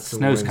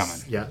snow's coming.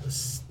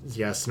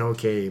 Yeah, snow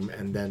came,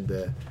 and then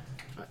the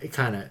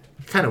kind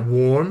of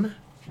warm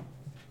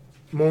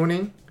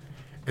morning,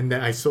 and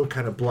then I saw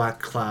kind of black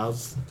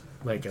clouds,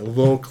 like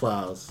low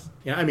clouds.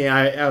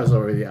 I was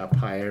already up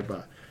higher,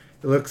 but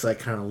it looks like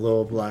kind of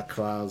low black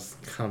clouds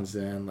comes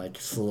in like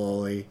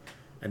slowly,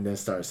 and then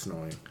starts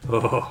snowing.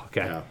 Oh,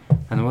 okay. Yeah.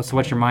 And what's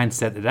your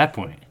mindset at that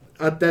point?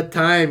 At that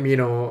time,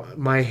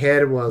 my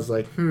head was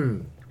like,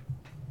 I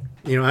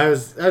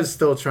was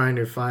still trying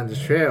to find the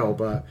trail,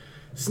 but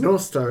snow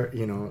start,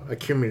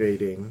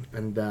 accumulating,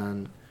 and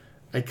then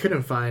I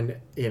couldn't find,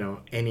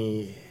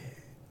 any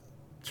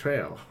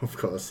trail. Of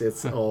course,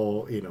 it's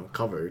all,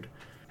 covered.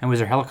 And was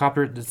there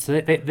helicopter?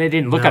 They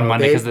didn't look on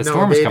Monday because the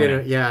storm was coming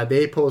in. Yeah,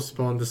 they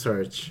postponed the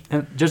search.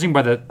 And judging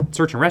by the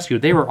search and rescue,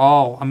 they were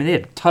all, they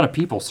had a ton of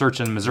people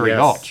searching Missouri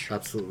Gulch.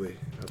 Absolutely.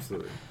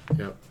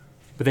 Yep.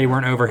 But they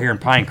weren't over here in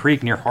Pine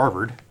Creek near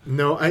Harvard.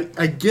 No,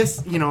 I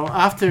guess,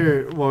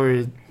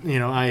 afterward,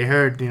 I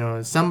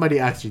heard, somebody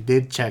actually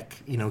did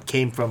check,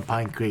 came from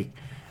Pine Creek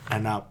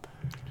and up.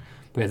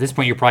 But at this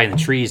point, you're probably in the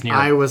trees near.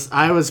 I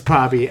was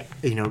probably,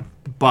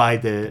 by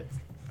the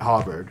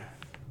Harvard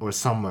or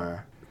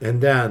somewhere. And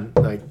then,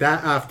 like,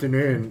 that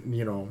afternoon,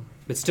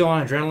 But still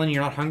on adrenaline,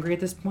 you're not hungry at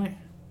this point?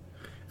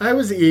 I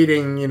was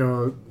eating,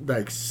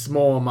 like,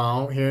 small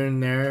amount here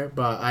and there.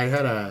 But I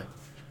had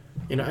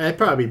I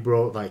probably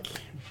brought, like,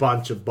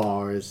 bunch of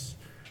bars,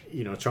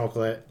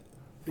 chocolate,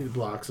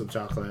 blocks of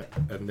chocolate,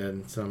 and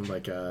then some,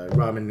 like,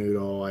 ramen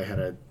noodle. I had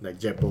a, like,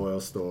 JetBoil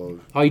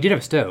stove. Oh, you did have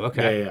a stove.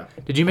 Okay. Yeah.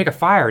 Did you make a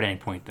fire at any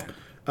point then?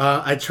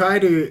 I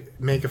tried to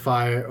make a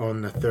fire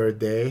on the third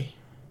day.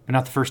 But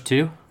not the first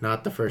two?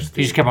 Not the first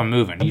two. You just kept on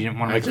moving. You didn't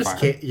want to make a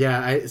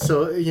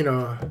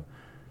fire.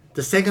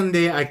 The second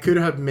day I could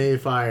have made a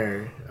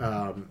fire,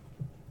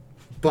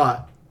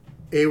 but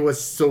it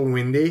was so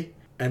windy,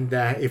 and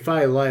that if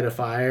I light a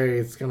fire,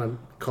 it's gonna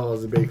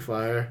cause a big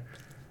fire.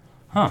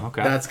 Huh.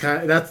 Okay.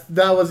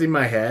 That was in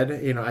my head.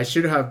 I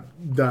should have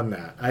done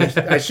that.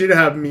 I should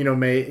have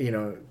made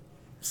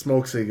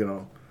smoke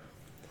signal,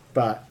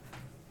 but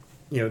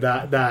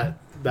that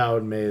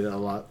would made a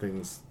lot of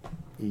things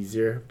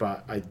easier,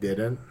 but I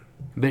didn't.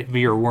 But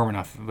you were warm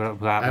enough.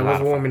 I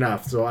was warm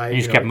enough, so I. You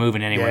just kept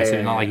moving anyway, so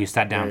it's not like you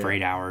sat down for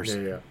 8 hours.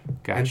 Yeah.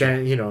 Gotcha.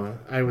 And then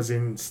I was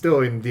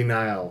still in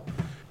denial.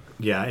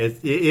 Yeah,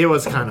 it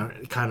was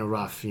kind of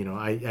rough.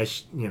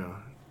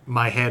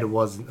 My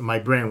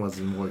brain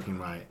wasn't working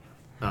right.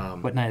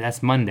 What night?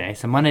 That's Monday.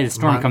 So Monday the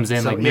storm comes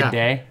in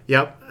midday.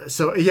 Yep.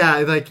 So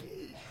like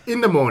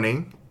in the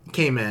morning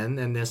came in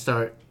and then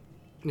start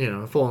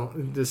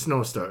the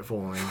snow started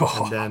falling,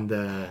 and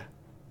then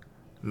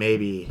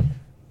maybe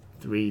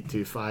 3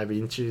 to 5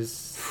 inches,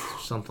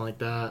 something like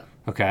that.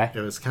 Okay. It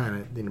was kind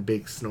of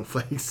big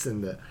snowflakes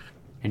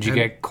Did you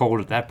get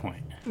cold at that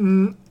point?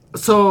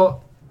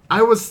 So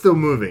I was still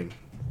moving.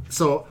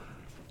 So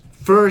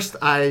first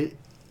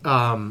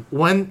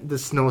when the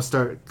snow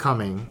started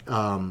coming,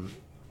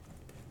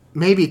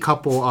 maybe a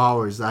couple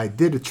hours, I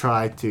did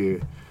try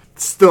to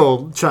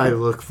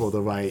look for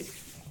the right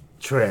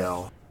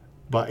trail.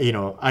 But,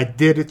 I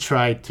did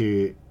try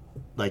to,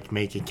 like,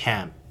 make a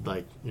camp.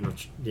 Like,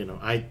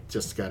 I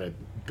just got to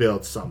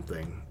build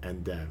something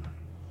and then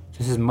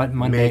This is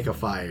Monday. make a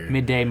fire.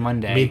 Midday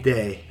Monday.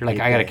 Midday. You're like,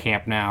 I got to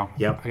camp now.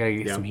 Yep. I got to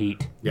get some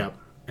heat. Yep.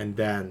 And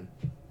then,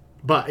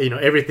 but,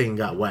 everything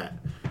got wet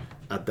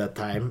at that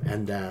time.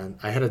 And then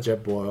I had a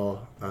jet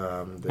boil.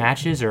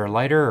 Matches or a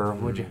lighter or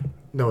would you?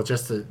 No,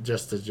 just a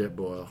jet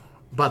boil.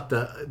 But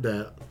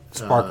the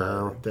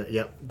Sparker.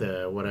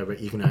 The whatever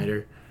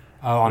igniter.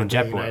 Oh, on a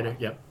jet boil. Igniter.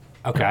 Yep.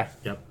 Okay.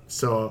 Yep.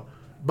 So,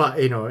 but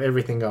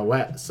everything got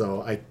wet.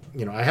 So I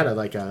had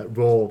a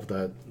roll of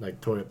the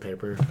toilet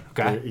paper.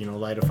 Okay. To,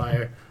 light a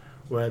fire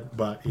with,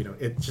 but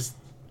it just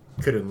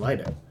couldn't light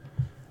it.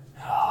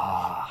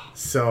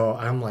 So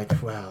I'm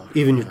like, wow.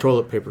 Even your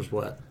toilet paper's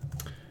wet.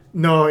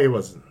 No, it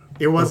wasn't.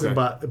 It wasn't.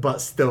 Okay.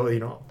 But still,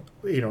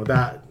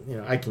 that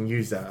I can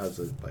use that as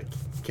a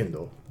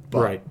Kindle. But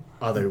Right.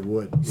 Other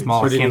wood.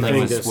 Small Or kindling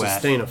anything was to wet.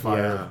 sustain a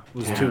fire Yeah.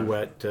 was Yeah. too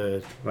wet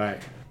to. Right.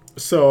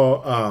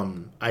 So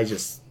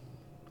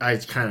I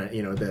kind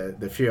of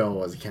the fuel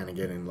was kind of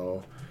getting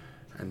low,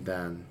 and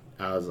then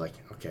I was like,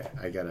 okay,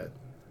 I gotta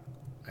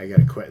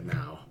quit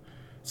now.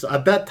 So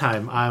at that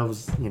time I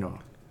was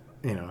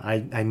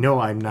I know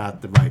I'm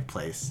not the right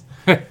place,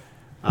 but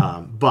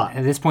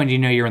At this point, do you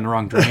know you're in the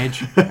wrong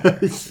drainage?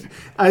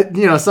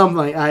 something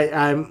like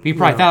I'm. You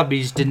probably thought, but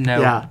you just didn't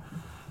know. Yeah.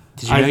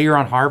 Did you know you were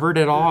on Harvard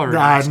at all, or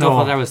I still know.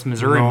 thought that was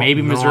Missouri, No-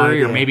 maybe no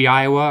Missouri, or idea. maybe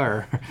Iowa,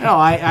 or No,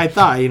 I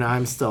thought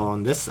I'm still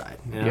on this side,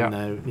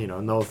 Yeah.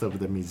 north of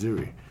the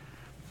Missouri.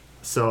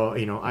 So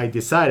I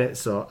decided.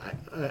 So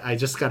I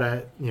just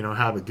gotta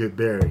have a good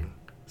bearing.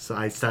 So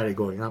I started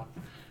going up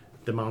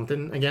the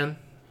mountain again,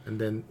 and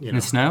then in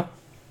the snow.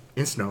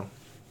 in snow.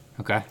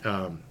 Okay.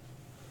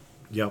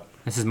 Yep.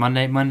 This is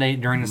Monday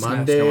during the snowstorm.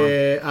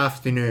 Monday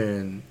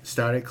afternoon,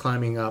 started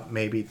climbing up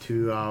maybe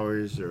 2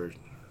 hours or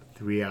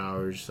 3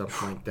 hours,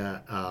 something like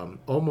that.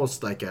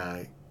 Almost like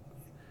a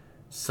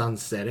sun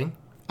setting.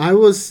 I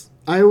was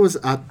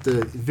at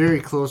the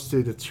very close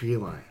to the tree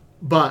line,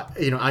 but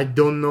I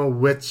don't know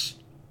which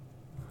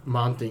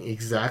mountain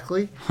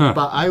exactly.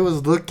 But I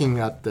was looking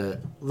at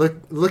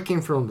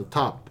looking from the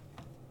top,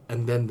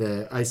 and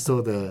then I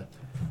saw the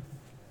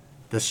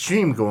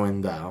stream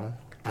going down,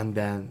 and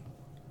then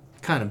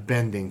kind of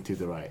bending to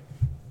the right.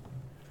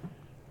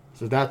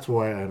 So that's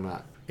where I'm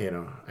at.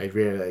 I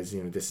realized,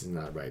 this is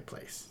not the right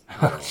place.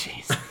 Oh,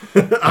 jeez.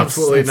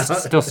 Absolutely It's not.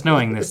 still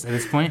snowing at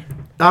this point.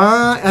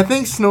 I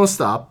think snow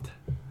stopped.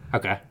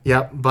 Okay.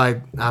 Yep,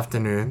 by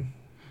afternoon,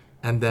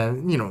 and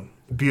then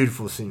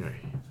beautiful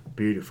scenery,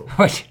 beautiful.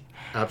 What?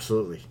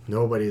 Absolutely,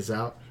 nobody's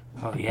out.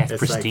 Oh yeah, it's It's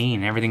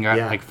pristine. Everything got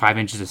yeah. like 5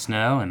 inches of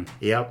snow, and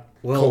Yep.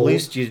 Well, Cold. at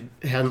least you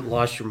hadn't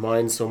lost your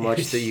mind so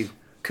much that you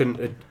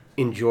couldn't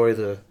enjoy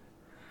the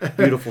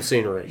beautiful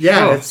scenery.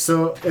 Yeah, Oh.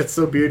 it's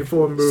so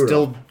beautiful and brutal.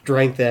 Still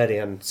drank that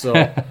in. So,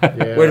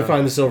 yeah. way to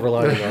find the silver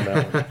lining on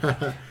that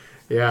one.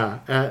 Yeah,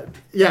 and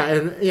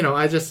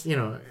I just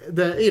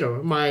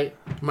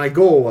my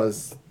goal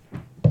was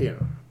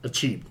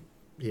achieved.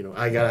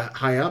 I got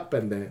high up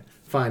and then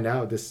find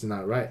out this is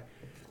not right.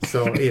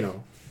 So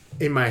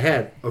in my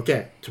head,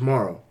 okay,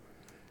 tomorrow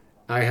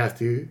I have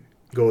to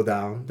go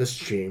down the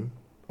stream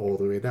all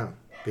the way down,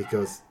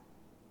 because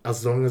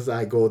as long as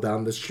I go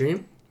down the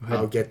stream,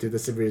 I'll get to the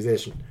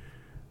civilization.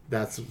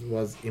 That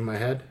was in my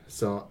head.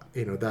 So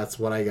that's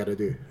what I gotta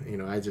do.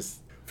 I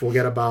just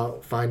forget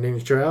about finding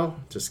the trail.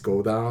 Just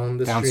go down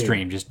the downstream.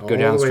 stream. Just all go the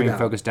way downstream, down.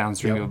 focus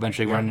downstream. Yep. You'll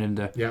eventually run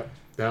into Yep.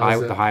 That the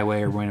was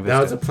highway or Buena Vista.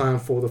 that was a plan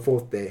for the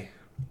 4th day.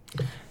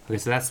 Okay,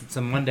 so that's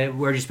some Monday.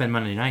 Where'd you spend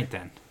Monday night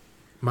then?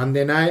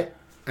 Monday night,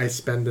 I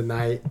spent the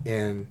night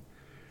in.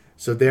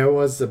 So there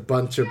was a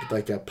bunch of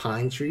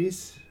pine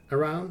trees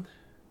around,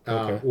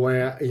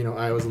 where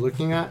I was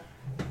looking at.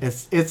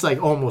 It's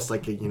like almost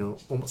like a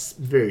almost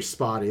very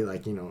spotty,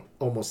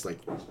 almost like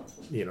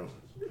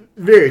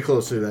very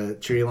close to the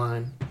tree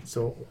line.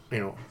 So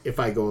if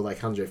I go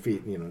 100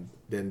 feet,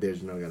 then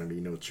there's not gonna be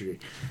no tree.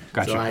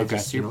 Gotcha. So I Okay,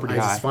 just so you're pretty I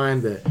high. just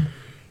find the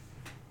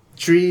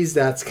trees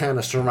that's kind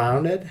of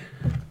surrounded,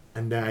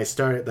 and then I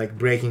started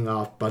breaking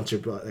off bunch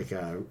of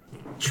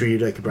tree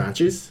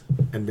branches,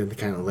 and then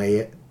kind of lay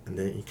it, and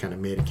then you kind of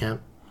made a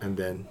camp, and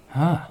then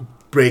Huh.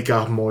 break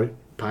off more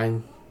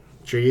pine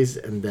trees,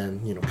 and then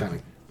kind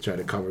of try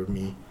to cover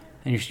me.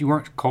 And you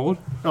weren't cold?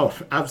 Oh,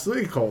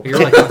 absolutely cold. You're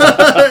like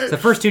the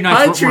first 2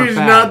 nights Pine weren't trees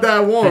bad. not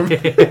that warm.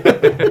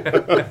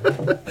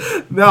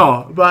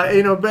 No, but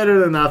better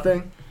than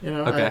nothing.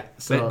 Okay,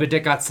 but it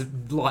got a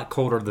lot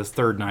colder this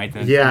third night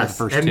than yes, the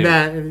first and two.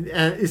 then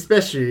and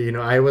especially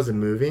I wasn't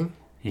moving.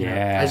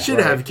 Yeah. I should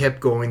have kept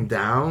going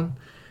down,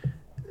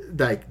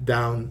 like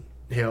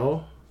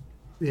downhill.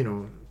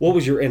 What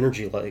was your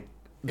energy like?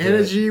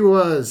 Energy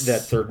was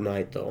That third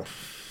night, though.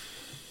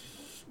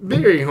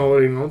 very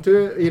holding on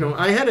to it.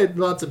 I had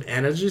lots of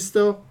energy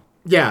still.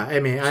 Yeah, I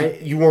mean,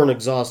 You weren't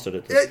exhausted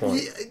at this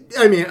point.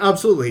 I mean,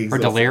 absolutely. Or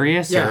exhausted.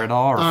 delirious, Yeah. or at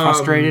all, or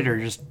frustrated, or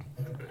just.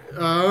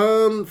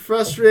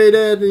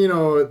 Frustrated.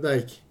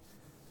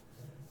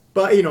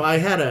 But I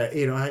had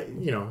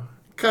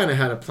kind of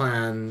had a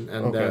plan,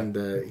 and then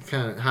the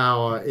kind of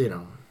how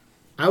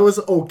I was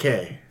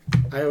okay.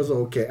 I was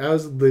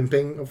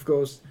limping, of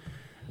course.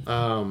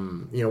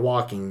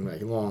 Walking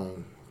like a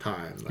long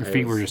time. Your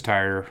feet were just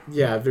tired.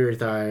 Yeah, very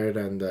tired,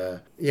 and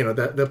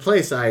the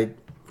place I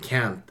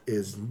camped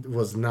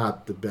was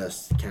not the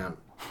best camp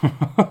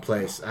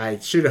place. I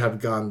should have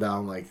gone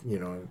down like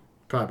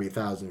probably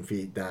 1,000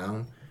 feet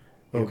down.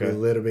 It'd be a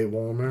little bit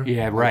warmer.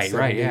 Yeah, right,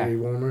 yeah.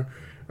 Warmer,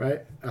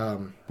 right?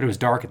 But it was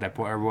dark at that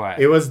point, or what?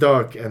 It was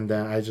dark, and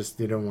I just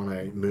didn't want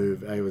to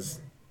move. I was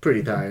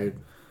pretty tired,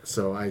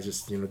 so I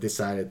just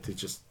decided to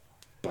just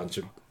bunch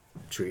of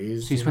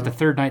trees. So you spent the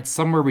third night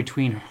somewhere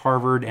between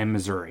Harvard and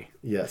Missouri.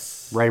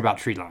 Yes. Right about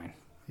tree line.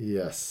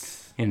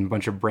 Yes. In a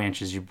bunch of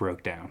branches you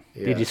broke down.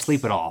 Yes. Did you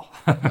sleep at all?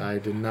 I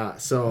did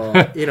not. So,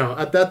 at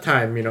that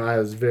time, I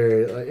was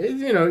very,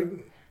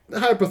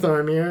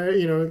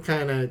 hypothermia,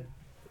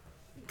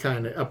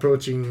 kind of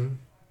approaching.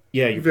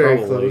 Yeah, you very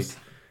probably close.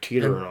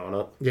 Teetering on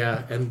it.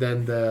 Yeah, and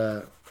then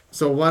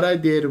so what I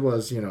did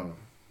was,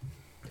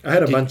 I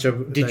had a bunch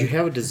of. Did you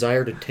have a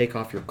desire to take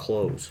off your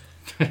clothes?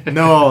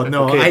 No.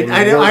 Okay,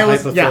 I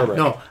was. hypothermic. Yeah,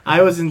 no,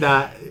 I wasn't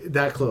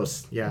that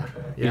close. Yeah,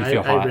 You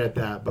feel hot. I read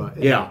that, but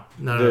Yeah.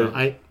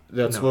 no.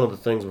 That's one of the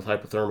things with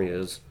hypothermia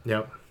is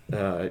Yep.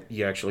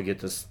 you actually get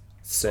this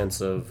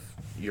sense of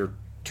you're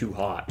too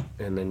hot,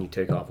 and then you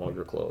take off all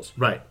your clothes.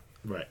 Right.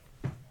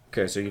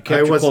 Okay, so you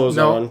kept your clothes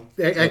on.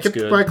 I kept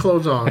my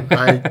clothes on.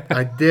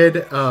 I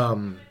did.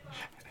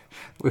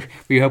 Were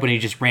you hoping you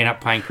just ran up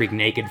Pine Creek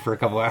naked for a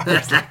couple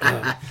hours?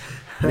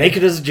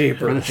 Naked as a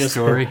jeeper, For the just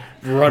story.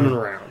 running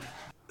around.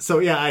 So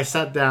yeah, I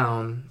sat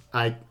down.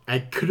 I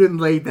couldn't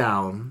lay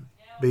down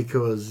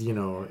because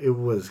it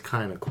was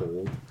kind of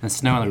cold. And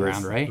snow on the It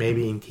ground, was right?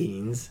 Maybe in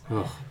teens.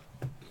 Ugh.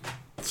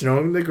 Snow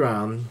on the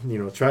ground.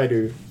 Try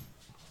to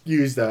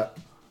use that.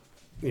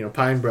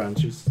 Pine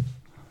branches.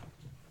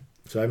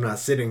 So I'm not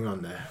sitting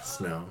on the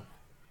snow.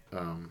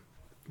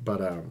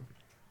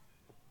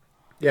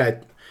 Yeah.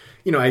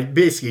 I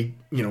basically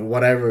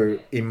whatever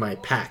in my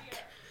pack,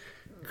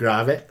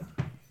 grab it,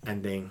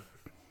 and then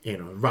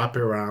wrap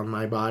it around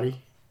my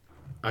body.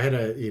 I had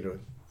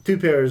two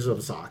pairs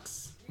of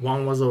socks.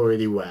 One was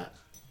already wet,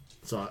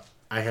 so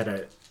I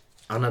had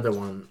another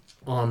one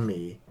on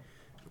me,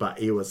 but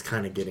it was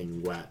kind of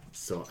getting wet.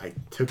 So I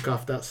took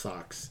off that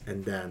socks,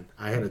 and then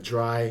I had a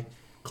dry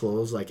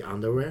clothes like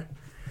underwear,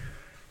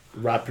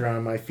 wrapped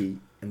around my feet,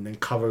 and then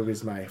covered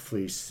with my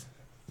fleece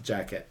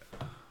jacket.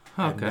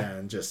 Okay. And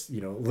then just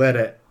let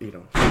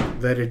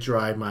it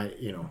dry my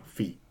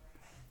feet,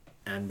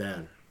 and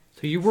then.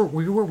 So you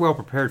were well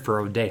prepared for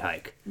a day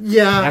hike.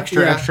 Yeah.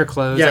 Extra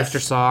clothes, Yes. extra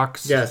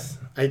socks. Yes,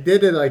 I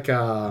did it like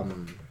I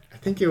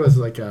think it was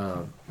like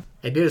I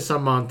did it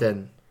some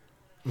mountain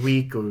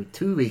week or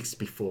 2 weeks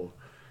before,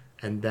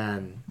 and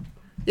then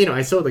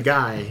I saw the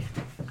guy,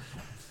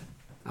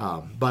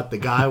 but the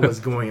guy was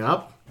going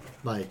up,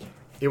 like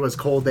it was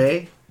cold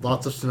day,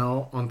 lots of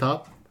snow on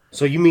top.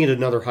 So you meet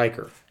another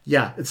hiker.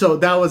 Yeah, so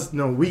that was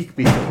week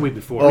before. Week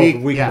before. Oh,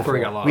 Week, week yeah, before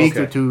you got lost. Week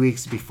Okay. or 2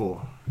 weeks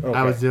before. Okay.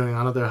 I was doing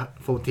another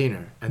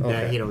 14er, and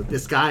Okay. then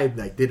this guy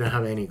didn't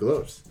have any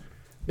gloves.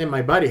 Then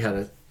my buddy had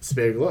a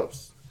spare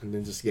gloves, and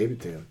then just gave it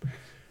to him.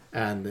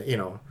 And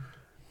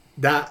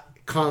that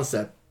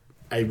concept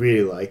I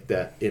really like.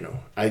 That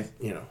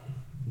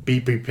be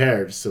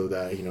prepared so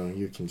that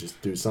you can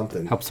just do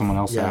something. Help someone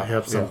else out.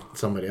 Help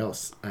somebody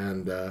else.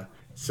 And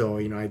so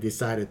I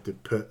decided to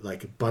put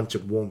like a bunch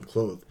of warm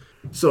clothes.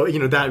 So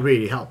that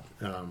really helped.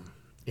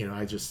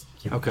 I just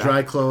Okay.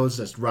 dry clothes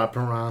just wrap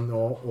around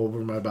all over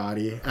my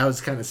body. I was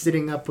kind of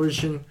sitting up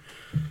position,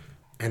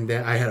 and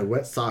then I had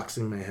wet socks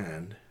in my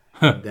hand.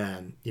 And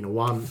then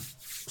one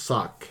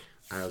sock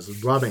I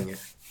was rubbing it,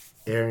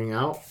 airing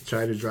out,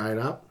 try to dry it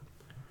up.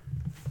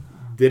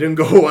 Didn't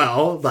go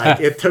well. Like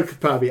it took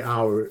probably an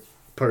hour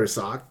per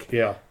sock.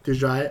 Yeah. To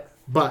dry it,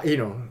 but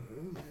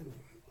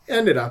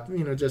ended up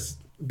just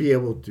be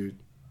able to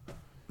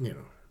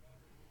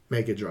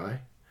make it dry.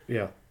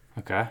 Yeah.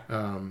 Okay.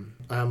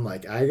 I'm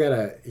like, I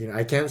gotta,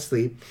 I can't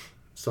sleep,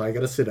 so I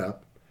gotta sit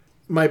up.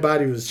 My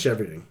body was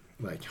shivering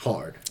like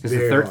hard. This is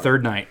very the hard.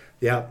 third night.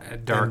 Yeah.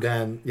 Dark.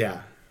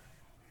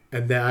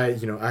 And then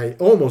I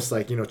almost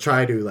like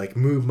try to like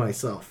move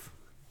myself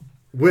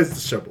with the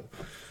shovel,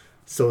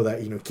 so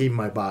that keep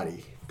my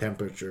body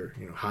temperature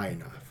high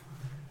enough.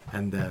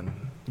 And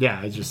then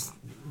I just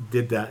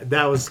did that.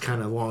 That was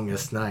kind of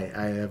longest night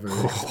I ever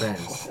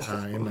experienced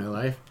in my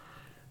life.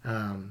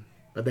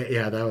 But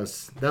that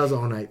was an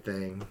all night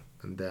thing.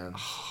 And then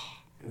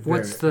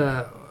What's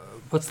the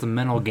What's the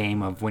mental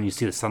game of when you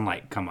see the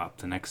sunlight come up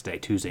the next day,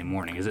 Tuesday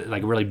morning? Is it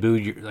like really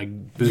boost your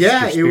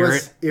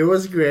spirit? it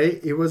was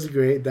great. It was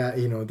great that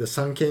the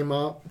sun came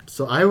up.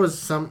 So I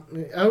was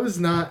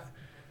not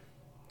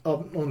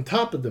up on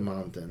top of the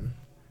mountain,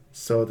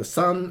 so the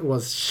sun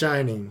was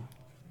shining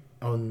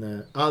on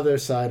the other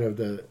side of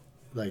the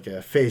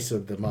face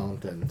of the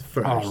mountain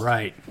first. All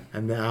right.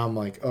 And then I'm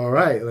like, all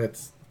right,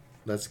 let's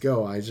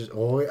go.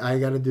 All I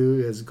gotta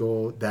do is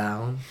go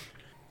down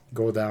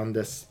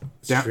this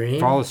stream.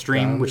 Follow the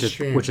stream, which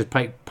is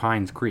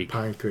Pines Creek.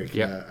 Pine Creek.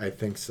 Yep. Yeah, I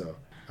think so.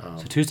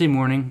 So Tuesday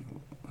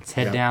morning, let's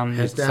head down.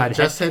 Head down.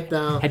 Head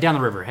down. Head down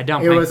the river. Head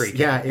down Pine Creek.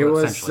 Yeah, it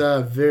was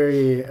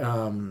very,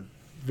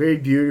 very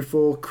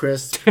beautiful,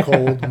 crisp,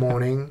 cold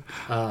morning.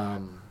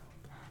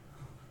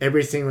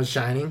 Everything was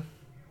shining.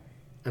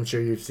 I'm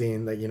sure you've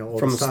seen all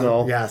from the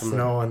snow. Yeah,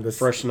 snow and the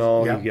fresh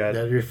snow. Yeah, you got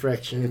the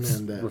reflection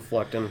and the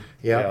reflecting.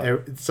 Yeah.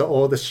 So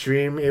all the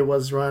stream it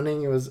was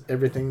running.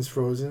 Everything's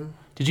frozen.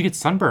 Did you get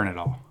sunburn at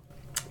all?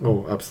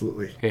 Oh,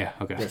 absolutely. Yeah.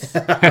 Okay. Yes.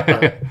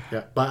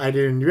 Yeah, but I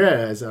didn't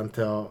realize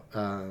until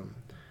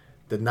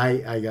the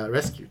night I got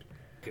rescued.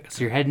 Okay,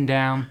 so you're heading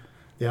down.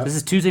 Yeah. This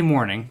is Tuesday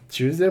morning.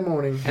 Tuesday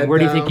morning. And where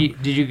do you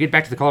think did you get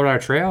back to the Colorado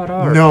Trail at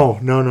all? Or? No,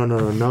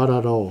 not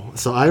at all.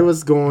 So I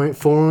was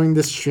following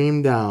the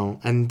stream down,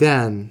 and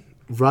then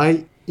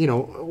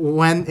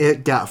when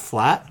it got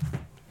flat,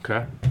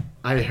 okay,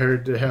 I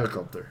heard the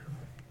helicopter,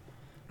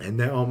 and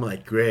then I'm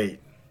like, great,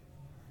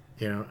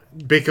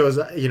 because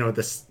But you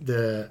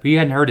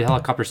hadn't heard the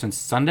helicopter since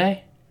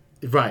Sunday,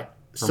 right?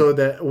 So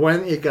that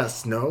when it got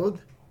snowed,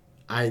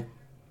 I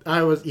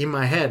was in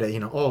my head,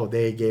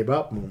 they gave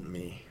up on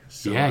me.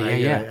 So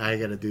I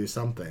gotta do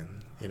something.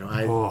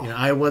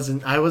 I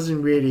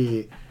wasn't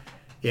really.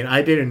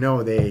 I didn't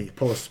know they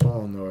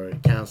postponed or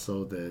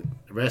canceled the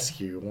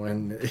rescue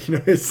when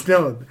it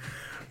snowed.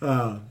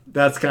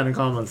 That's kind of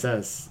common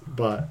sense,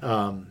 but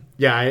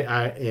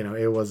I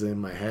it was in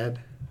my head,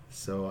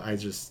 so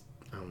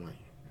I'm like,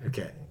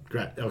 okay,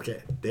 great,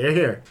 okay, they're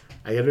here.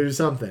 I gotta do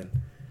something.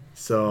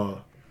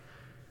 So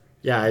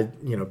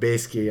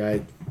basically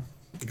I.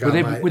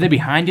 Were they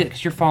behind you?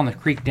 Because you're following the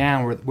creek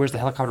down. Where's the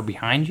helicopter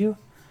behind you?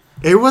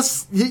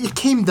 It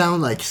came down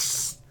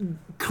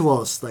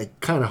close,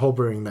 kind of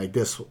hovering like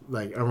this,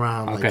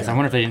 around. Okay, so I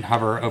wonder if they didn't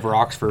hover over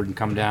Oxford and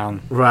come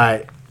down.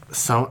 Right.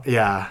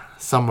 Somewhere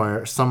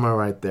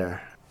right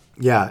there.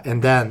 Yeah,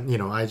 and then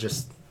I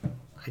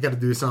got to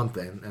do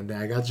something, and then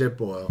I got jet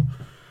boil,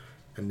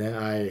 and then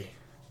I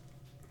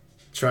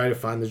try to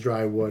find the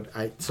dry wood.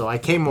 So I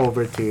came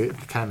over to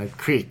kind of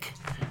creek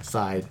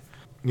side,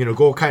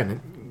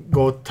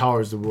 go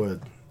towards the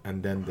wood,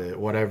 and then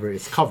whatever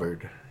is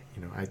covered,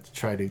 I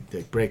try to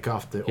break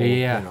off the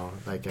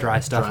old, dry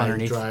stuff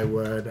underneath, dry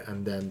wood,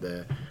 and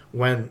then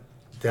went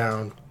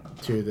down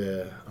to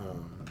the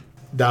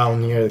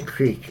down near the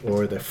creek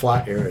or the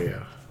flat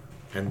area,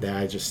 and then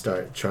I just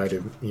try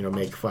to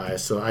make fire.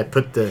 So I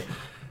put the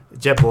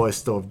jet boil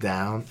stove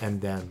down,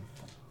 and then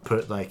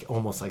put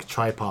almost like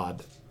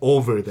tripod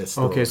over the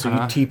stove. Okay, so you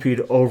TP'd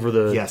over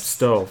the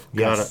stove.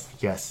 Got it.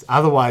 Yes.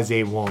 Otherwise,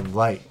 it won't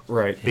light.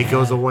 Right.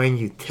 Because when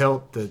you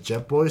tilt the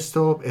jet boil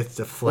stove,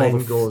 the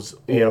flame goes.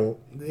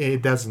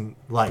 It doesn't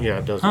light. Yeah,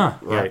 it doesn't. Huh.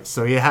 Right. Yeah,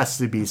 so it has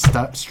to be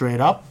straight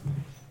up,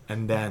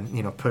 and then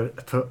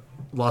put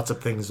lots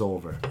of things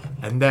over,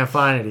 and then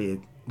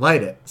finally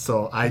light it.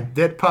 So I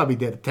probably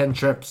did 10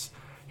 trips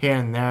here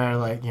and there,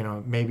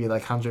 maybe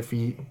 100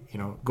 feet.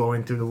 Go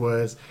into the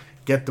woods,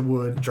 get the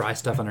wood, dry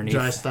stuff underneath,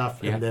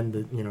 and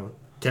then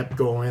kept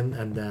going,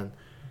 and then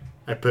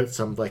I put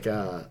some what do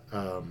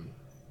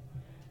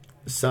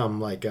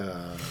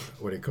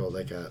you call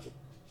a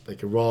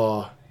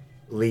raw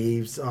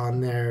leaves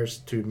on there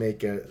to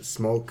make a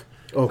smoke.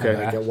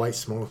 Okay. A white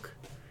smoke.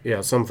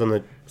 Yeah,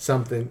 something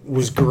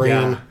was Yeah,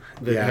 green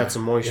that had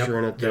some moisture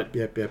in it.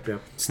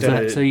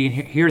 Yep. So you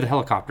can hear the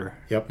helicopter.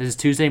 Yep. This is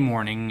Tuesday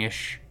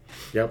morning-ish.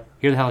 Yep.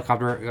 Hear the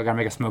helicopter. I gotta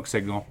make a smoke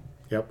signal.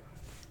 Yep.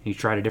 You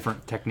tried a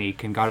different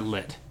technique and got it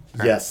lit.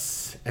 Right.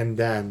 Yes, and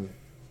then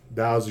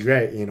that was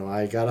great.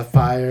 I got a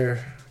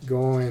fire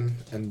going,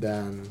 and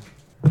then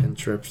 10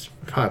 trips,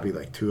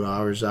 probably 2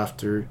 hours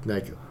after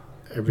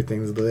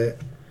everything's lit.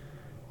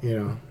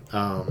 And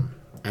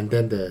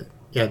then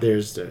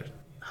there's the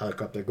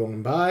helicopter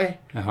going by.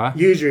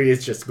 Usually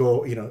it's just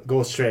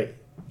go straight,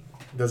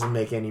 doesn't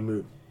make any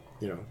move.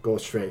 Go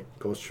straight,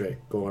 go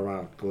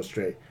around, go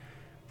straight.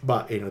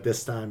 But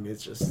this time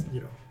it's just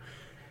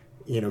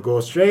go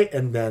straight,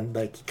 and then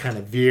kind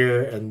of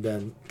veer, and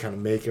then kind of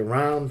make it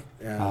round.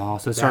 And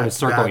so it started to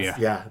circle you.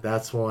 Yeah,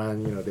 that's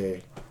when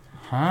they.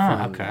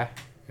 Okay.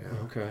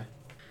 Yeah. Okay.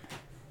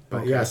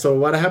 But so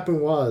what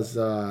happened was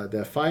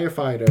the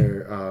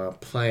firefighter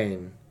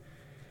plane,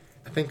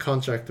 I think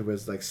contracted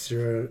was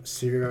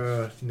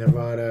Sierra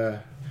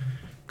Nevada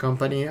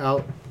company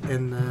out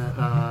in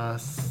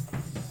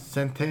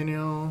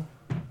Centennial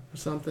or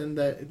something,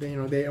 that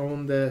they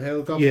own the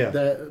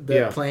helicopter,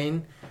 the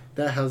plane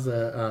that has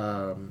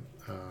a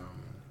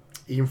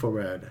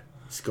infrared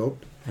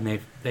scope, and they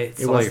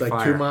it was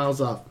 2 miles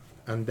up,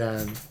 and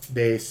then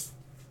they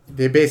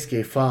they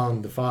basically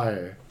found the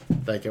fire,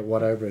 like at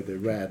whatever they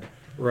read,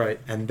 Right.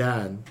 and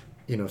then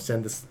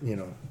send this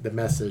the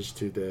message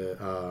to the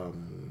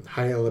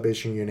high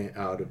elevation unit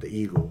out of the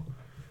Eagle,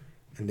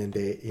 and then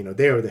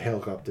they were the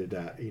helicopter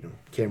that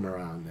came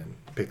around and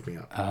picked me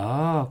up.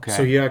 Oh, okay.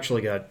 So you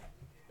actually got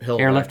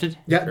airlifted?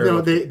 Yeah,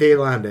 no, they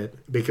landed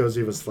because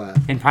it was flat.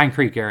 In Pine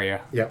Creek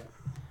area. Yep.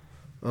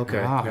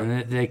 Okay. Wow.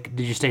 And did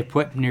you stay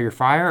put near your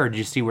fire, or did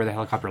you see where the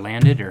helicopter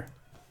landed, or?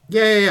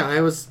 Yeah. I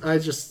was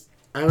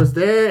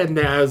there, and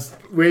then I was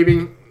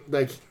waving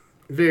like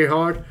very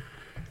hard,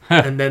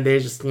 and then they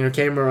just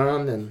came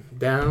around and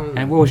down.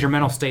 And what was your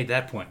mental state at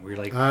that point? Were you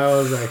like, I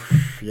was like,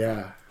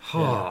 yeah,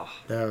 oh.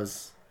 that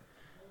was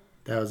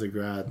a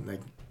grad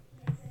like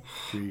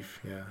grief.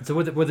 Yeah. So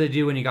what did they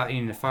do when you got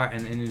into the fire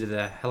and into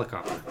the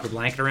helicopter? Put a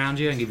blanket around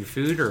you and give you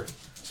food, or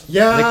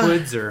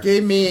liquids, or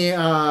gave me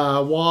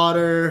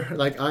water,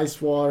 like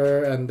ice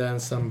water, and then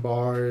some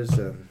bars,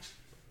 and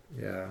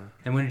yeah.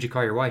 And when did you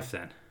call your wife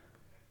then?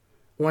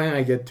 When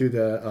I get to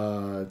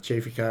the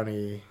Chaffee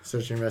County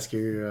Search and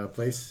Rescue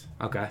place.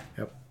 Okay.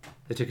 Yep.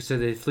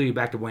 They flew you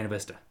back to Buena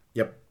Vista.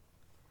 Yep.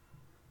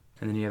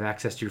 And then you have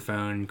access to your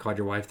phone and called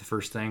your wife the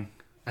first thing.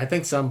 I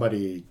think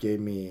somebody gave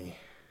me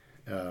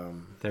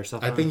Their cell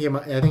phone?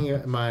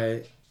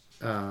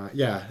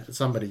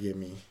 somebody gave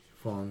me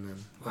phone.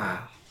 And,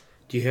 Wow.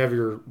 Do you have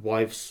your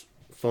wife's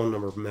phone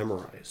number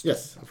memorized?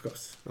 yes, of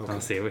course. Okay.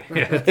 I'll see. Some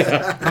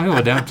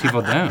people don't.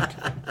 People don't.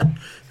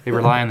 They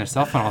rely on their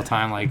cell phone all the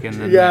time. Like, and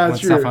then when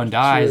true, cell phone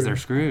dies, true. they're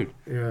screwed.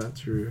 Yeah,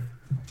 true.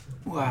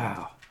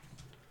 Wow.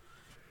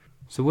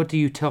 So what do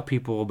you tell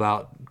people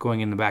about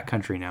going in the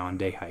backcountry now on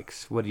day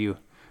hikes? What do you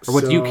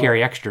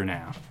carry extra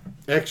now?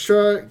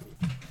 Extra,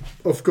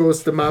 of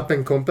course, the map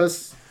and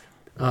compass.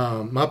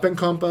 Map and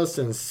compass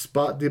and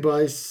spot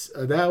device.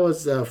 That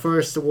was the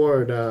first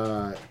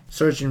word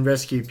search and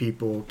rescue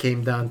people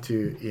came down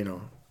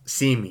to,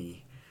 see me.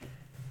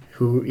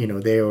 Who,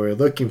 they were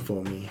looking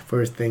for me.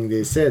 First thing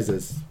they says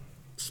is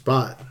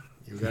spot.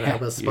 You gotta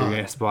have a spot. You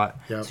got a spot.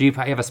 Yep. So you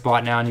have a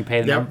spot now, and you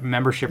pay the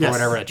membership or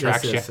whatever that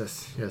tracks you.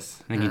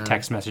 Yes. And then you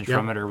text message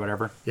from it or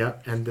whatever. Yeah,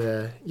 and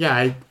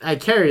I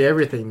carry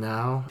everything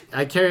now.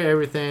 I carry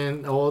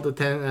everything, all the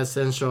 10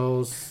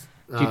 essentials.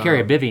 Do you carry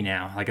a bivvy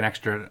now, like an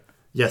extra?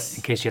 Yes.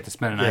 In case you have to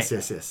spend a night.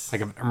 Yes.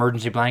 Like an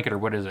emergency blanket, or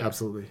what is it?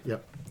 Absolutely.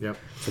 Yep.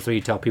 That's what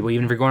you tell people,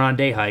 even if you're going on a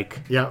day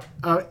hike. Yeah.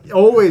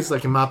 Always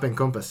like a map and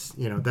compass.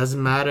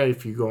 Doesn't matter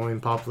if you go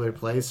in popular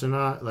place or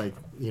not. Like,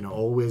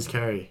 always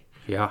carry.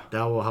 Yeah.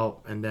 That will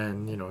help. And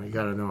then, you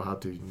gotta know how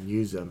to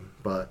use them.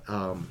 But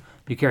do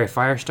you carry a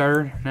fire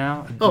starter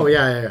now? Oh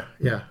yeah.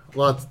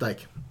 Lots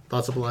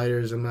of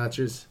lighters and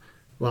matches.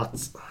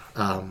 Lots.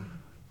 I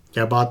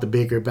bought the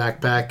bigger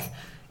backpack.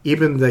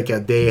 Even like a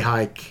day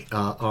hike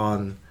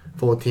on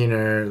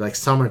 14er, like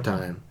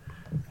summertime.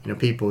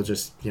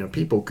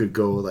 People could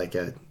go like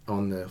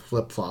on the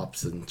flip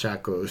flops and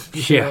chacos.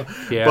 Yeah.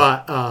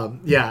 But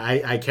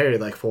I carry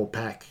like full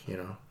pack.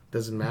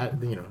 Doesn't matter.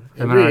 It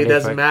matter really day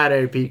doesn't pack.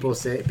 matter. People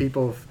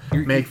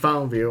make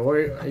fun of you. Or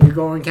are you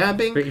going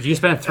camping? If you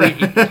spend 3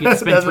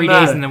 days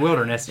matter. in the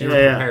wilderness, you're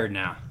Yeah. prepared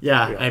now.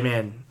 Yeah, I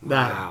mean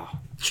that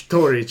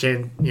totally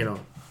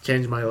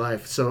changed my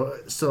life. So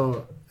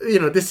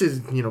this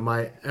is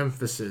my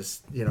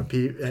emphasis.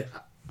 I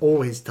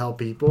always tell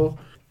people.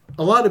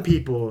 A lot of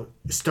people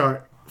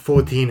start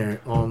 14er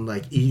on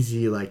like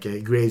easy, like a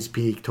Gray's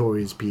Peak,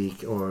 Torrey's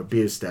Peak, or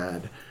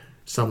Bierstad,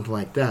 something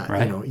like that.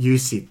 Right. You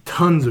see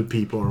tons of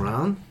people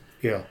around.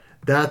 Yeah.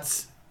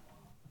 That's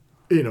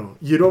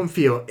you don't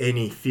feel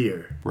any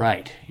fear.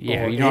 Right.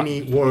 Yeah. Or You don't.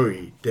 any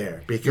worry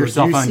there because Your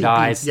cell you phone see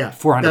dies.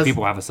 400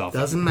 people have a cell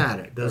phone. Doesn't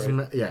matter.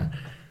 Yeah.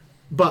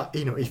 But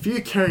if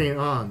you're carrying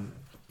on,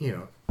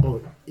 you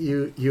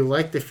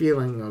like the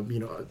feeling of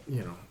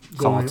going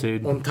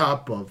Solitude. on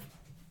top of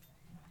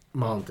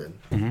mountain.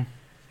 Mm-hmm.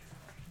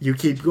 You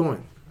keep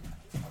going.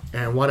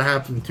 And what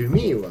happened to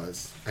me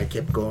was I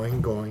kept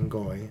going.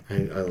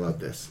 I love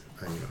this.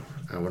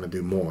 I want to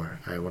do more.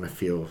 I want to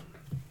feel,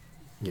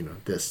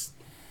 this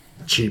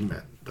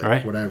achievement, like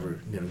right. whatever,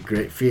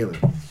 great feeling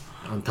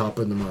on top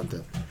of the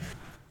mountain.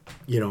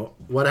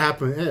 What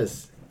happened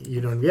is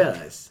you don't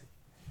realize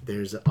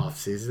there's an off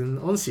season,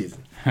 on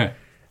season,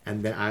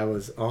 and then I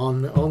was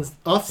on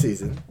off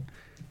season.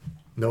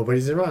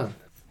 Nobody's around.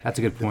 That's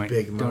a good point.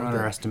 big Don't mountain.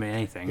 underestimate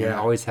anything. Yeah.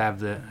 You always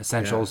have the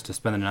essentials to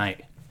spend the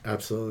night.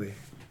 Absolutely.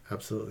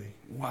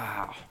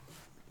 Wow.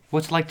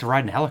 What's it like to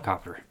ride in a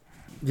helicopter?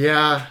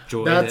 Yeah,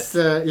 Enjoyed that's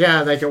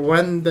like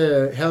when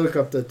the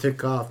helicopter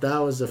took off, that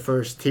was the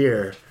first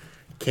tear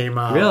came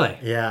out. Really?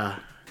 Yeah,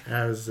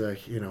 I was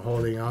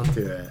holding on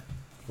to it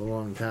for a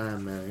long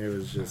time, man. It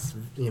was just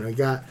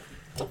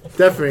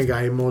definitely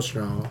got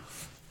emotional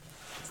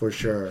for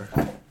sure.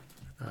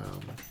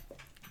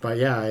 But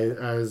yeah,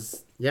 I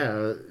was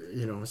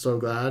so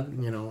glad.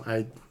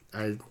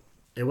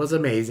 It was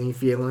amazing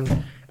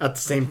feeling. At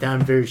the same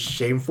time, very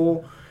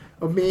shameful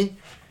of me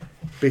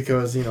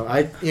because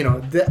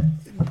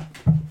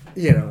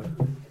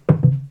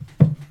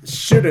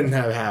shouldn't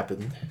have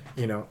happened.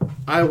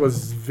 I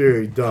was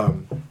very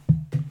dumb.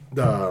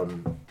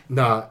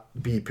 not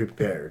be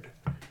prepared.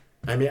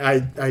 I mean,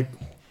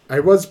 I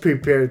was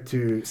prepared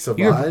to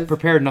survive. You're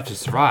prepared enough to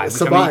survive.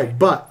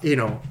 But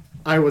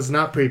I was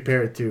not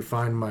prepared to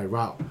find my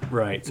route.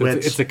 Right. So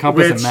it's a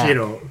compass and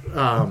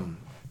map.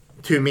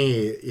 To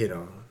me,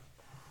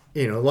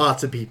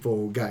 lots of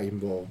people got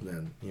involved,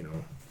 and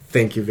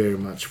thank you very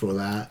much for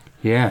that.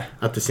 Yeah.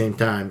 At the same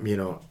time,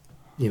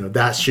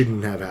 that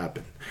shouldn't have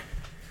happened,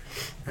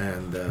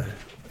 and But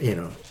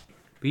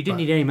you didn't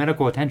need any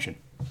medical attention.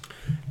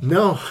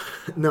 No.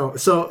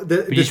 So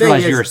But you just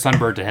realized you were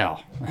sunburned to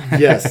hell.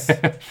 Yes,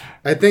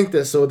 I think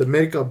that. So the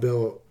medical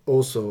bill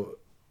also,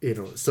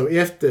 so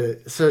if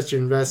the search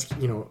and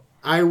rescue,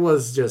 I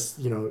was just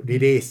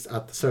released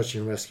at the search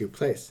and rescue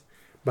place,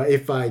 but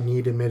if I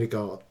needed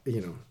medical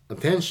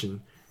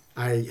attention,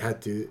 I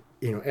had to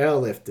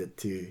airlift it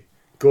to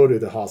go to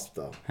the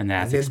hospital, and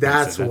that's then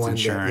expensive. That's when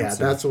insurance.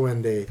 that's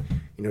when they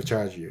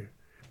charge you.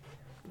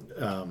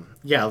 I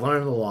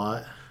learned a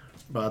lot,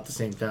 but at the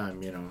same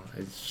time,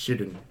 I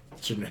shouldn't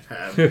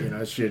have.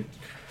 I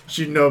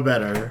should know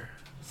better.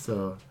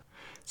 So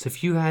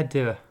if you got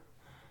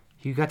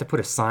to put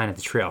a sign at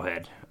the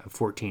trailhead of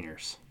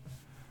 14ers,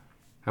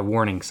 a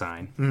warning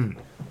sign,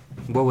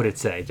 what would it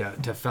say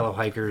to fellow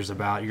hikers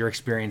about your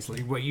experience,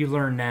 what you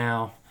learn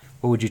now?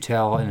 What would you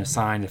tell in a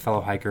sign to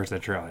fellow hikers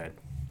at the trailhead?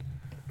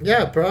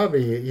 Yeah,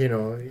 probably,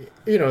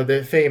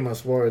 the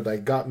famous word,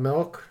 like, got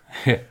milk.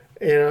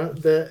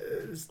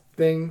 The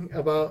thing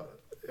about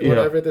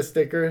whatever the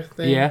sticker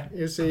thing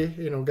you see,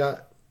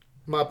 got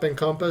map and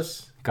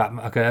compass.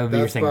 Okay, that would be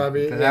your thing.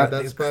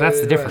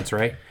 That's the difference,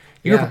 right?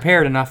 You were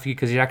prepared enough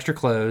because you had extra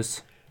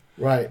clothes.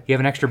 Right. You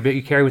have an extra bit.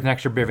 You carry with an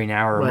extra bivvy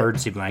now or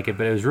emergency blanket,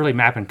 but it was really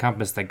map and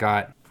compass that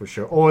got for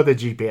sure, or the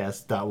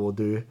GPS that will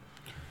do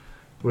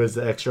with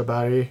the extra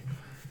battery.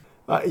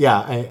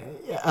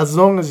 As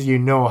long as you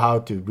know how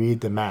to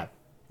read the map,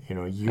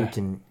 you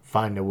can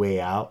find a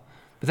way out.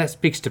 But that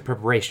speaks to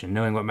preparation,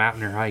 knowing what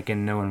mountain you're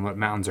hiking, knowing what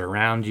mountains are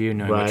around you,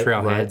 knowing what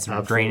trailheads,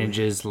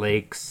 drainages,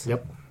 lakes.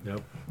 Yep.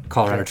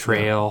 Colorado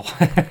Trail.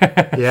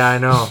 Yeah, I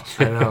know.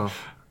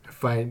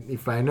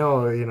 If I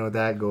know,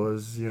 that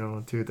goes,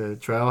 to the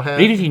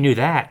trailhead. Even if you knew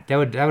that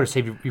would have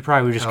saved you. You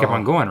probably would just kept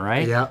on going,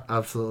 right? Yeah,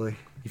 absolutely.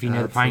 If you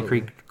knew the Pine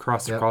Creek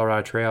across the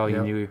Colorado Trail,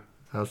 you knew.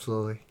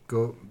 Absolutely.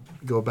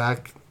 Go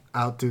back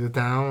out to the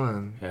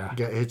town and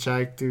get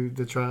hitchhiked to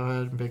the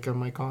trailhead and pick up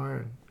my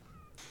car.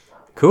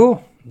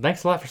 Cool.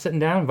 Thanks a lot for sitting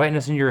down, inviting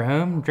us into your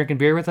home, drinking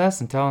beer with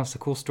us, and telling us a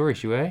cool story,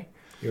 Shuei.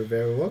 You're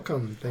very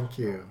welcome. Thank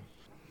you.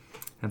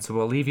 And so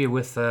we'll leave you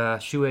with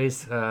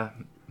Shuei's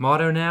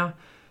motto now: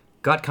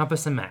 got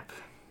compass and map.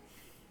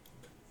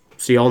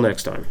 See y'all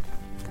next time.